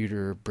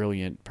computer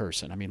brilliant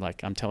person. I mean,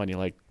 like, I'm telling you,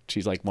 like,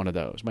 she's like one of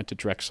those, went to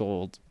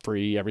Drexel,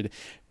 free, everything.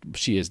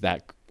 She is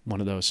that one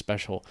of those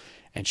special,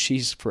 and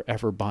she's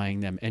forever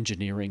buying them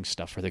engineering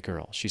stuff for the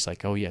girls. She's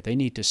like, oh yeah, they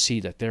need to see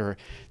that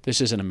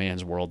this isn't a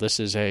man's world. This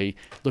is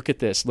look at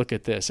this.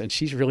 And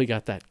she's really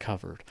got that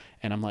covered.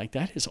 And I'm like,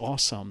 that is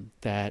awesome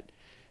that,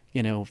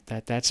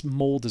 that's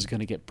mold is going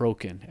to get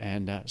broken.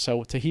 And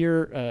so to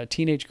hear a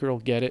teenage girl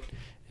get it,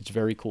 it's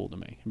very cool to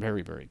me.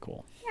 Very, very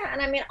cool. Yeah.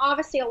 And I mean,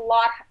 obviously a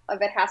lot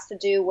of it has to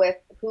do with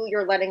who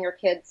you're letting your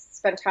kids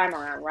spend time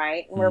around,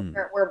 right? And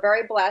we're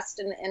very blessed,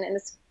 and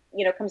this,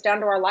 comes down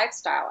to our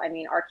lifestyle. I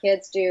mean, our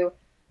kids do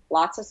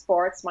lots of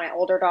sports. My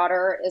older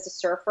daughter is a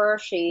surfer.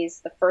 She's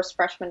the first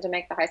freshman to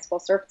make the high school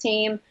surf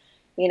team.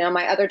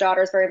 My other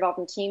daughter is very involved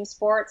in team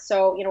sports.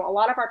 So, a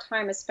lot of our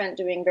time is spent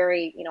doing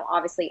very,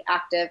 obviously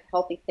active,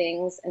 healthy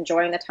things,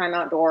 enjoying the time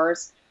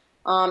outdoors.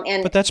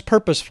 But that's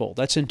purposeful.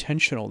 That's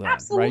intentional then,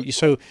 absolutely.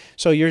 Right?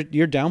 So you're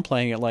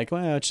downplaying it like,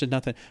 well, it's just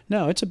nothing.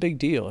 No, it's a big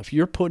deal. If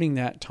you're putting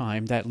that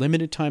time, that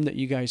limited time that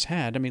you guys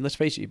had, I mean, let's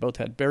face it, you both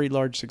had very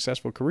large,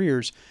 successful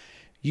careers.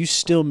 You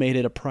still made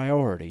it a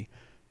priority.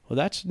 Well,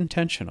 that's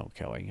intentional,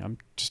 Kelly. I'm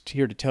just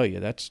here to tell you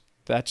that's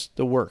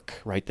the work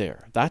right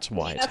there. That's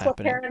why it's happening. That's what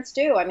parents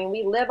do. I mean,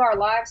 we live our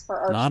lives for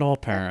our. Not all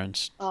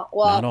parents. Not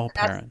all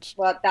parents.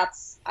 Well,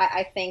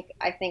 I think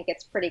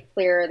it's pretty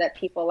clear that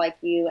people like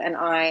you and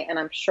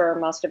I'm sure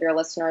most of your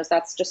listeners,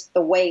 that's just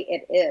the way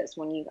it is.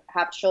 When you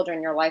have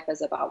children, your life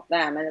is about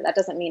them, and that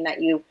doesn't mean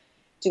that you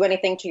do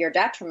anything to your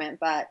detriment.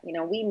 But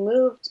we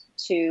moved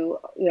to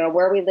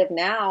where we live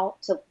now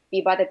to be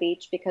by the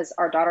beach because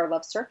our daughter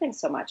loves surfing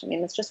so much. I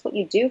mean, it's just what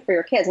you do for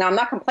your kids. Now, I'm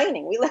not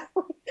complaining. We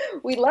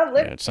love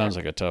living. Yeah, it sounds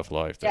like a tough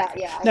life. Though.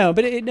 Yeah. No,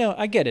 but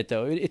I get it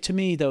though. To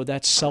me though,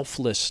 that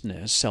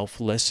selflessness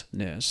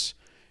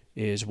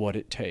is what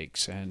it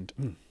takes,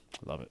 and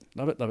love it.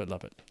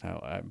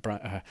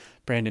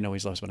 Brandon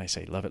always loves when I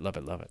say love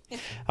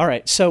it. All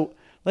right, so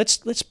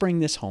let's bring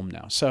this home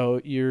now. So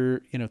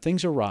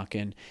things are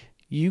rocking.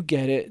 You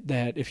get it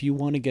that if you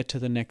want to get to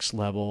the next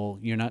level,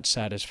 you're not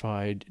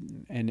satisfied,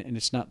 and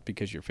it's not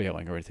because you're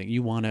failing or anything.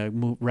 You want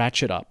to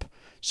ratchet up.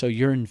 So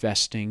you're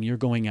investing, you're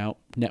going out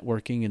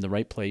networking in the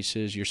right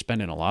places, you're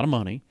spending a lot of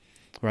money,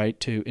 right,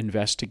 to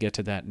invest to get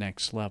to that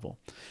next level.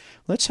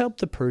 Let's help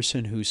the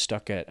person who's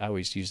stuck at, I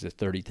always use the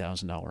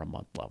 $30,000 a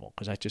month level,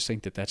 because I just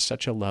think that that's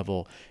such a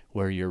level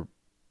where you're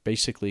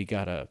basically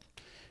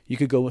you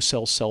could go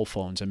sell cell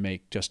phones and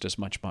make just as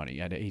much money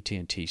at an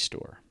AT&T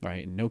store,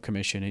 right? And no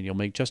commission, and you'll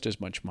make just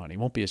as much money. It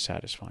won't be as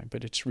satisfying,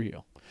 but it's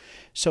real.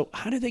 So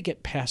how do they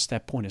get past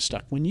that point of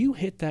stuck? When you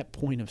hit that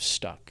point of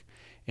stuck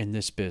in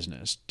this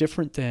business,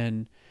 different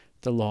than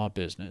the law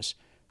business,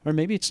 or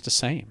maybe it's the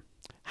same,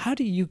 how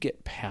do you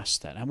get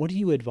past that? And what do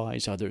you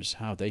advise others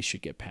how they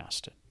should get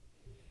past it?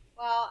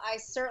 Well, I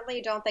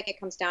certainly don't think it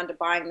comes down to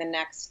buying the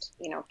next,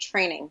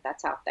 training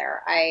that's out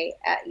there.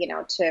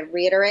 To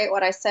reiterate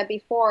what I said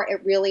before,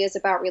 it really is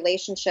about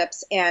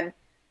relationships, and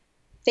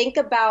think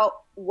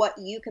about what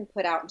you can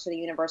put out into the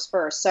universe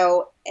first.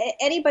 So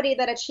anybody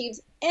that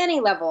achieves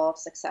any level of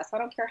success, I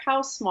don't care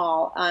how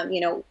small,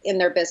 in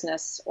their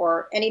business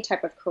or any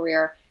type of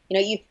career,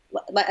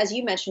 as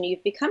you mentioned,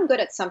 you've become good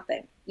at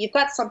something. You've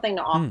got something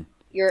to offer.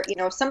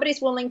 If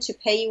somebody's willing to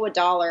pay you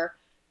 $1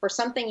 for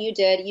something you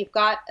did, you've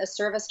got a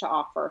service to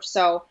offer.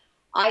 So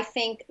I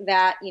think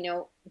that,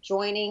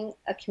 joining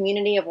a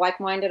community of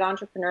like-minded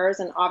entrepreneurs,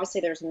 and obviously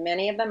there's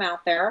many of them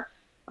out there.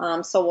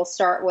 So we'll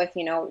start with,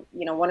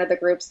 one of the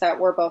groups that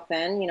we're both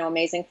in,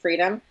 Amazing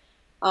Freedom,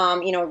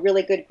 a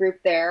really good group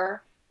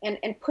there,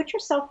 and put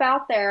yourself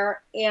out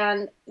there.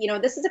 And,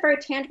 this is a very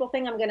tangible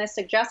thing I'm going to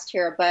suggest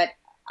here, but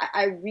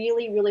I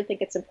really, really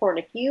think it's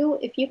important.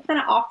 If you kind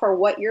of offer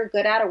what you're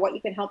good at or what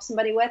you can help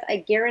somebody with, I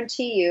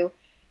guarantee you,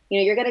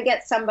 you're going to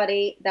get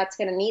somebody that's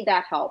going to need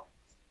that help.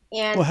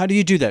 And well, how do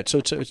you do that? So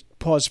it's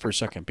pause for a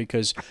second,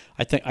 because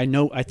I think I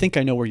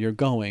know where you're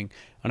going,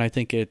 and I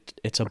think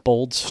it's a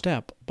bold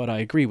step, but I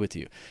agree with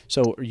you.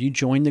 So you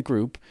join the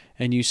group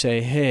and you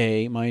say,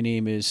 "Hey, my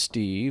name is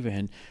Steve,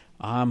 and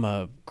I'm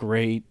a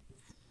great,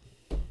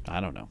 I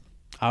don't know,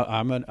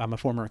 I'm a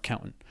former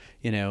accountant,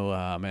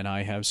 and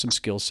I have some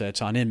skill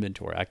sets on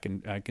inventory. I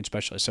can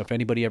specialize. So if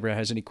anybody ever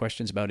has any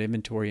questions about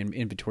inventory and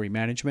inventory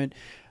management,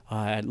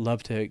 I'd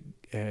love to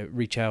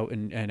reach out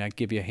and I'd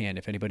give you a hand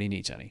if anybody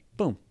needs any."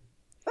 Boom.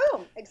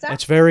 Boom, exactly.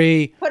 It's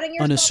very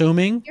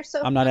unassuming.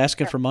 I'm not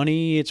asking for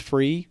money. It's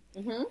free.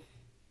 Mm-hmm.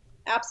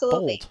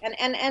 Absolutely. Bold.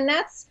 And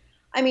that's,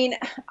 I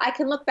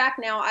can look back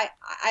now.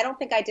 I don't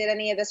think I did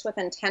any of this with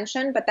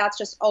intention, but that's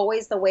just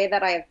always the way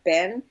that I have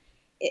been.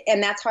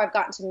 And that's how I've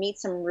gotten to meet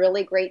some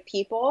really great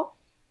people,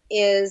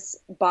 is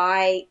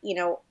by,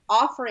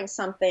 offering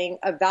something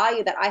of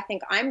value that I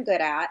think I'm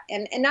good at.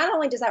 And not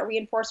only does that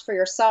reinforce for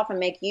yourself and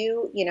make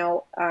you,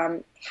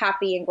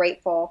 happy and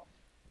grateful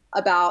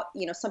about,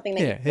 something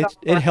that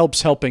it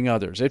helps helping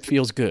others. It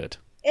feels good.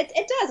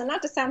 It does. And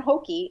not to sound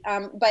hokey,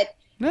 but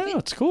no,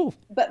 it's cool.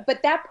 But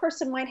that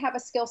person might have a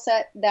skill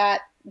set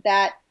that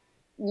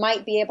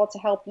might be able to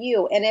help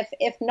you. And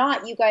if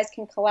not, you guys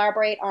can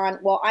collaborate on,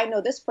 well, I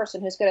know this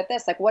person who's good at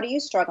this. Like, what are you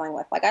struggling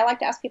with? Like, I like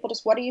to ask people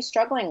just, what are you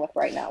struggling with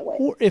right now?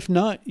 Or if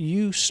not,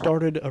 you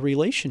started a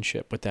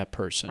relationship with that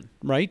person,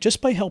 right?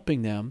 Just by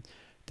helping them,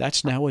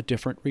 that's now a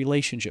different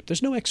relationship.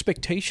 There's no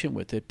expectation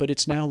with it, but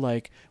it's now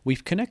like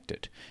we've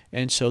connected.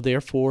 And so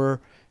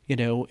therefore,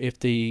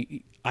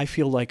 I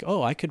feel like,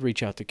 oh, I could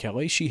reach out to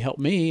Kelly. She helped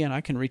me, and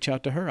I can reach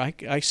out to her.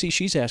 I see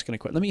she's asking a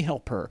question. Let me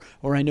help her.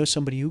 Or I know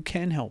somebody who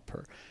can help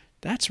her.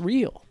 That's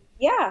real.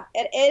 Yeah,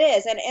 it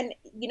is. And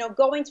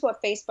going to a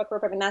Facebook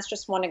group, that's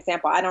just one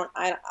example.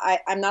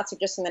 I'm not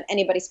suggesting that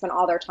anybody spend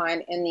all their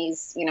time in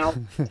these,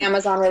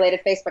 Amazon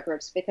related Facebook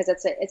groups, because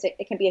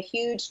it can be a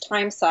huge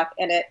time suck,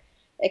 and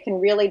it can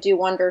really do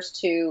wonders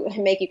to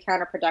make you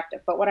counterproductive.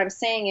 But what I'm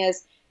saying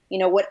is,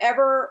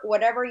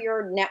 whatever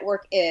your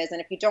network is, and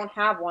if you don't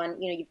have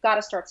one, you've got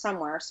to start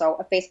somewhere. So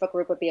a Facebook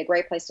group would be a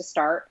great place to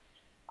start.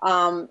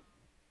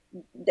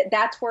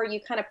 That's where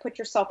you kind of put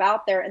yourself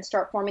out there and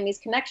start forming these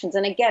connections.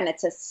 And again,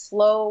 it's a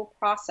slow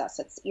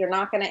process. You're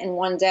not going to in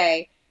one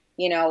day,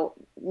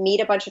 meet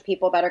a bunch of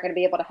people that are going to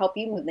be able to help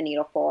you move the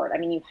needle forward.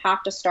 You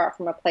have to start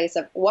from a place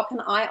of, what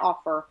can I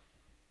offer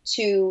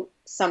to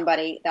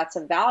somebody that's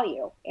of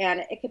value?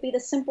 And it could be the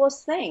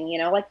simplest thing,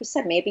 like you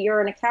said, maybe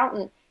you're an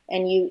accountant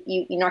and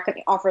you're not going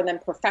to offer them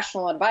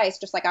professional advice,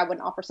 just like I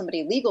wouldn't offer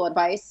somebody legal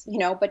advice,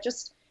 but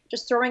just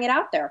throwing it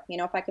out there,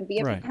 if I can be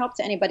of help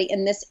to anybody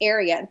in this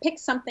area, and pick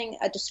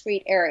a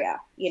discrete area,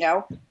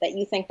 that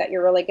you think that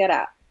you're really good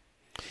at.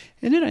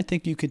 And then I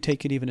think you could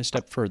take it even a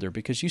step further,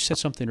 because you said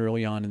something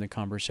early on in the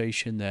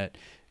conversation that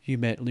you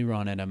met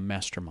Liron at a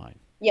mastermind.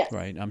 Yes.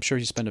 Right. I'm sure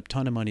you spent a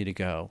ton of money to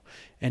go,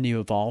 and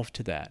you evolved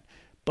to that.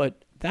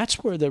 But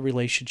that's where the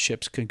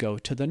relationships can go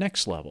to the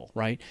next level,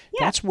 right?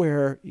 Yeah. That's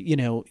where,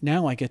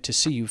 now I get to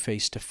see you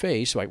face to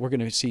face, right? We're going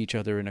to see each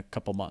other in a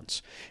couple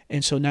months.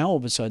 And so now all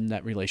of a sudden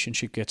that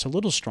relationship gets a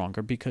little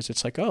stronger, because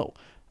it's like, oh,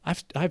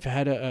 I've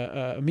had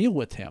a meal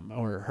with him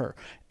or her.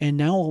 And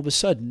now all of a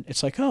sudden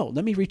it's like, oh,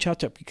 let me reach out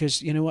to,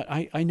 because you know what?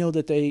 I know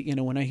that they,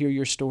 when I hear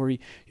your story,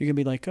 you're going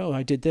to be like, oh,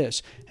 I did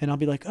this. And I'll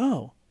be like,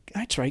 oh,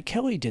 that's right,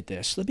 Kelly did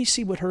this. Let me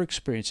see what her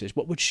experience is.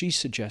 What would she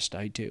suggest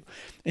I do?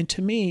 And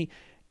to me,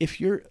 if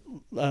you're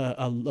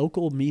a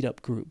local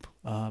meetup group,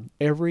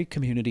 every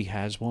community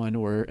has one,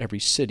 or every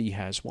city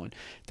has one.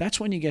 That's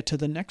when you get to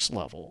the next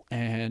level.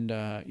 And,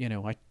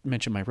 I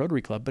mentioned my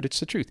Rotary Club, but it's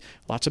the truth.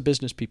 Lots of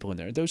business people in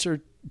there. Those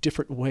are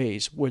different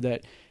ways where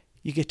that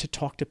you get to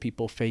talk to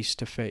people face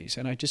to face.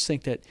 And I just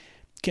think that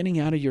getting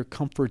out of your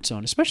comfort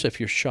zone, especially if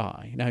you're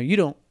shy. Now, you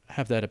don't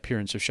have that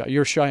appearance of shy.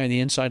 You're shy on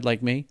the inside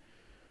like me.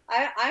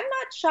 I'm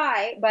not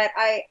shy, but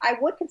I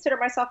would consider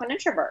myself an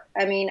introvert.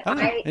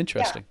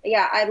 Interesting.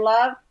 Yeah, I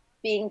love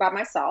being by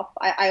myself.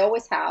 I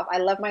always have. I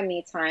love my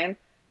me time.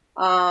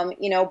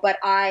 But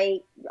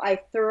I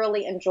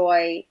thoroughly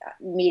enjoy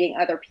meeting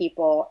other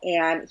people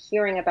and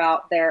hearing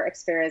about their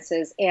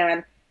experiences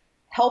and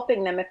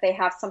helping them if they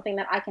have something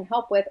that I can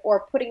help with,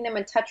 or putting them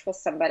in touch with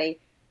somebody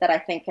that I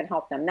think can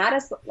help them. That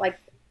is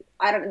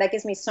that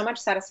gives me so much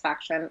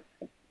satisfaction.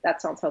 That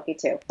sounds hokey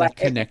too. But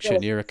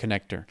connection, you're a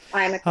connector.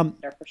 I'm a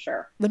connector for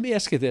sure. Let me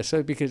ask you this,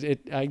 because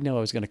I know I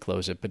was going to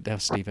close it, but now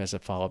Steve has a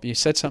follow-up. You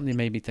said something that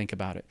made me think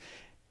about it.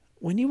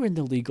 When you were in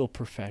the legal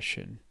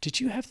profession, did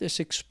you have this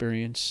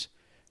experience,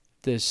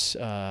 this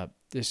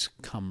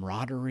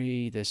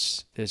camaraderie,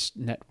 this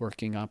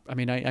networking up. I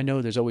mean, I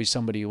know there's always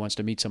somebody who wants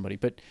to meet somebody,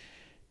 but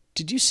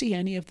did you see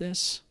any of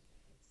this?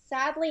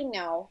 Sadly,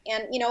 no.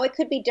 And, it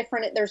could be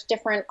different. There's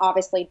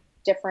obviously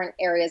different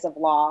areas of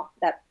law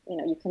that,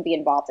 you can be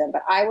involved in.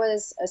 But I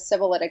was a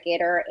civil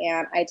litigator,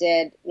 and I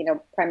did,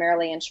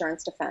 primarily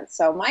insurance defense.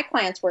 So my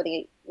clients were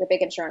the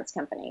big insurance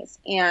companies.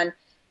 And,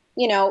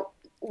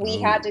 we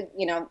had to,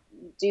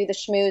 do the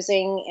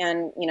schmoozing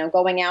and,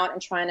 going out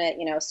and trying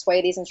to,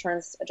 sway these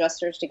insurance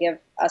adjusters to give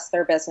us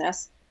their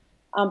business.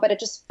 But it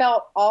just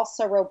felt all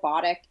so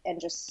robotic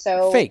and just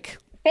so fake,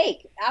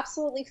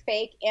 absolutely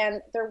fake.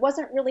 And there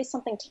wasn't really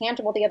something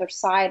tangible the other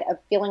side of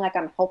feeling like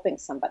I'm helping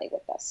somebody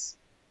with this.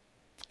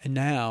 And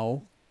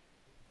now,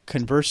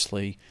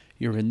 conversely,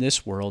 you're in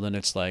this world, and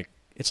it's like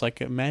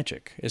a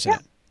magic, isn't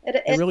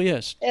it? It really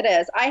is. It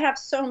is. I have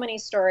so many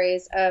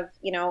stories of,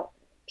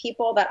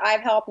 people that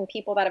I've helped and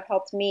people that have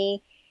helped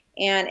me.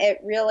 And it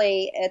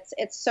really,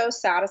 it's so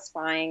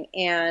satisfying.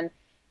 And,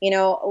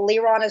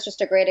 Leron is just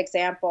a great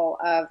example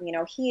of,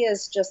 he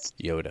is just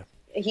Yoda.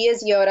 He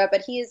is Yoda,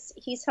 but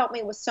he's helped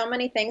me with so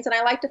many things. And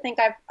I like to think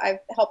I've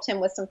helped him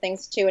with some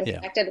things too, and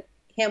connected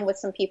him with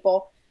some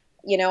people,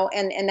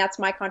 and that's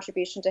my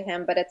contribution to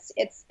him. But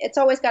it's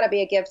always got to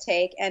be a give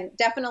take, and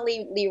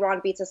definitely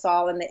Leron beats us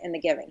all in the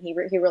giving.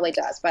 He really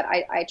does. But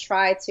I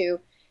try to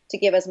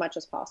give as much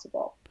as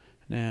possible.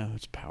 No,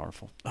 it's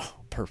powerful. Oh,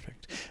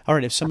 perfect. All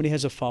right. If somebody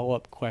has a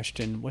follow-up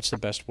question, what's the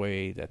best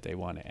way that they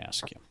want to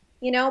ask you?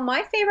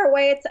 My favorite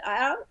way,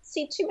 I don't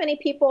see too many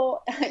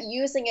people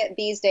using it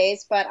these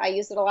days, but I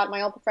use it a lot in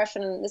my own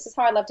profession. And this is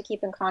how I love to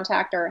keep in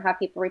contact or have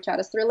people reach out,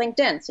 is through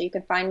LinkedIn. So you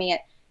can find me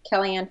at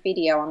Kellyanne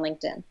Fedio on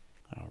LinkedIn.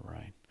 All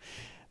right.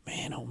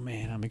 Man, oh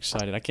man, I'm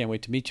excited. I can't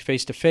wait to meet you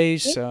face to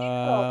face.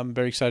 I'm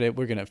very excited.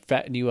 We're going to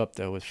fatten you up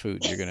though with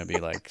food. You're going to be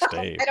like,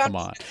 Dave, come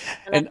on.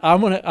 And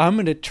I'm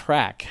going to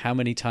track how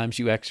many times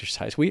you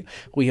exercise. We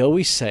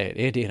always say it.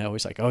 Andy and I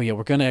always like, oh yeah,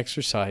 we're going to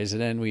exercise, and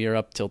then we are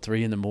up till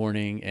 3 a.m.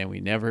 and we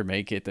never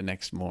make it the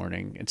next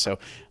morning. And so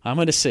I'm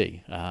going to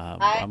see.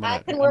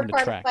 I can work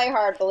hard and play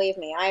hard. Believe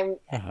me. And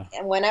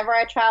whenever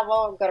I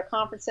travel, go to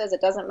conferences,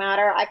 it doesn't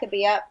matter. I could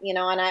be up, and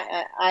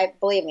I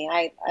believe me,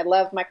 I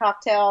love my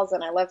cocktails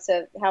and I love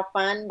to have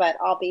fun, but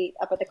I'll be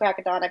up at the crack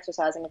of dawn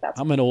exercising if that's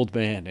I'm an old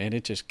man, and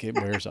it just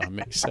wears on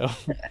me. So,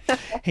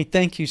 hey,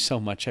 thank you so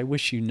much. I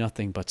wish you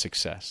nothing but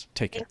success.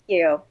 Take care. Thank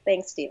you.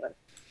 Thanks, Stephen.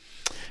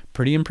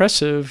 Pretty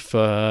impressive.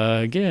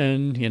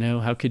 Again,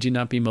 how could you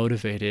not be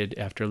motivated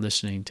after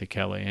listening to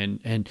Kelly?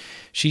 And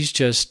she's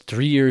just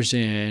 3 years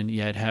in,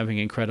 yet having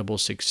incredible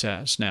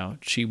success. Now,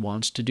 she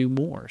wants to do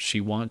more.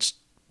 She wants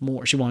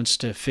more. She wants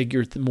to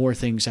figure more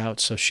things out,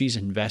 so she's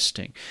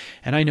investing.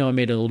 And I know I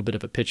made a little bit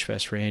of a pitch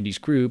fest for Andy's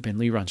group and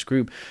Leron's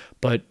group,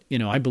 but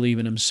I believe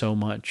in them so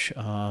much.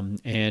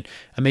 And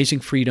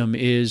Amazing Freedom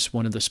is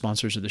one of the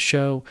sponsors of the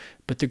show,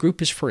 but the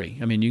group is free.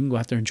 I mean, you can go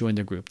out there and join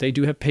their group. They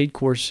do have paid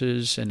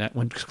courses, and that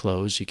one's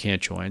closed. You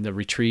can't join. The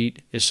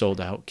retreat is sold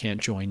out. Can't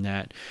join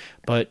that.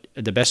 But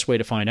the best way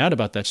to find out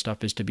about that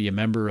stuff is to be a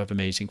member of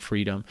Amazing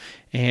Freedom,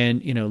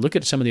 and look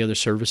at some of the other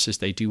services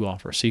they do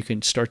offer, so you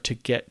can start to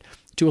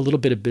do a little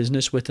bit of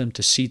business with them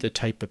to see the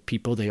type of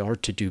people they are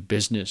to do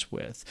business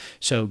with.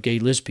 So Gay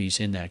Lisby's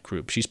in that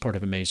group. She's part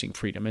of Amazing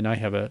Freedom. And I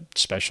have a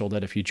special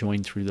that if you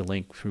join through the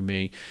link through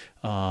me,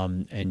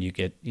 and you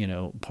get,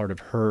 part of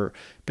her,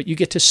 but you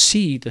get to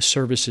see the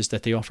services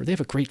that they offer. They have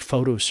a great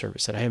photo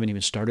service that I haven't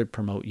even started to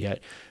promote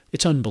yet.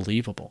 It's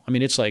unbelievable. I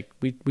mean, it's like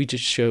we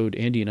just showed,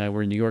 Andy and I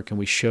were in New York, and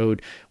we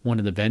showed one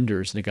of the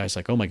vendors, and the guy's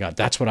like, oh my God,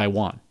 that's what I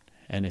want.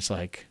 And it's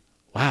like,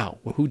 wow,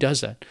 well, who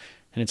does that?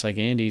 And it's like,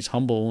 Andy's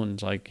humble, and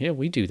it's like, yeah,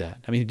 we do that.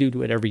 I mean, you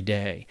do it every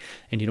day,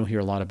 and you don't hear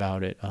a lot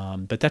about it.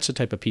 But that's the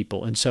type of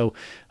people. And so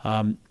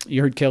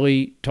you heard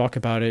Kelly talk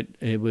about it.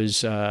 It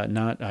was I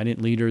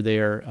didn't lead her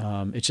there.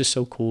 It's just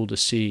so cool to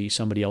see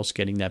somebody else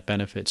getting that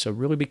benefit. So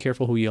really be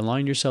careful who you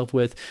align yourself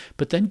with,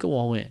 but then go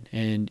all in.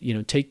 And,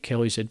 take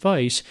Kelly's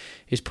advice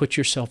is put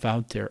yourself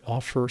out there.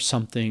 Offer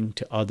something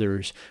to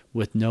others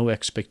with no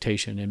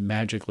expectation, and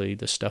magically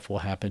the stuff will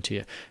happen to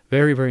you.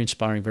 Very, very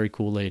inspiring, very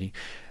cool lady.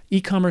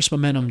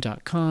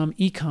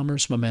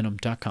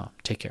 ecommercemomentum.com.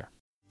 Take care.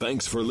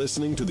 Thanks for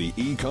listening to the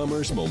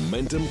E-Commerce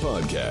Momentum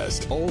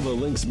Podcast. All the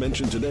links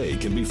mentioned today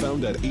can be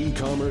found at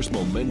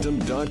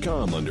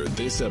ecommercemomentum.com under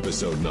this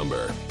episode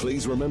number.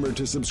 Please remember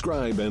to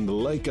subscribe and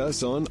like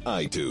us on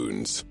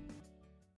iTunes.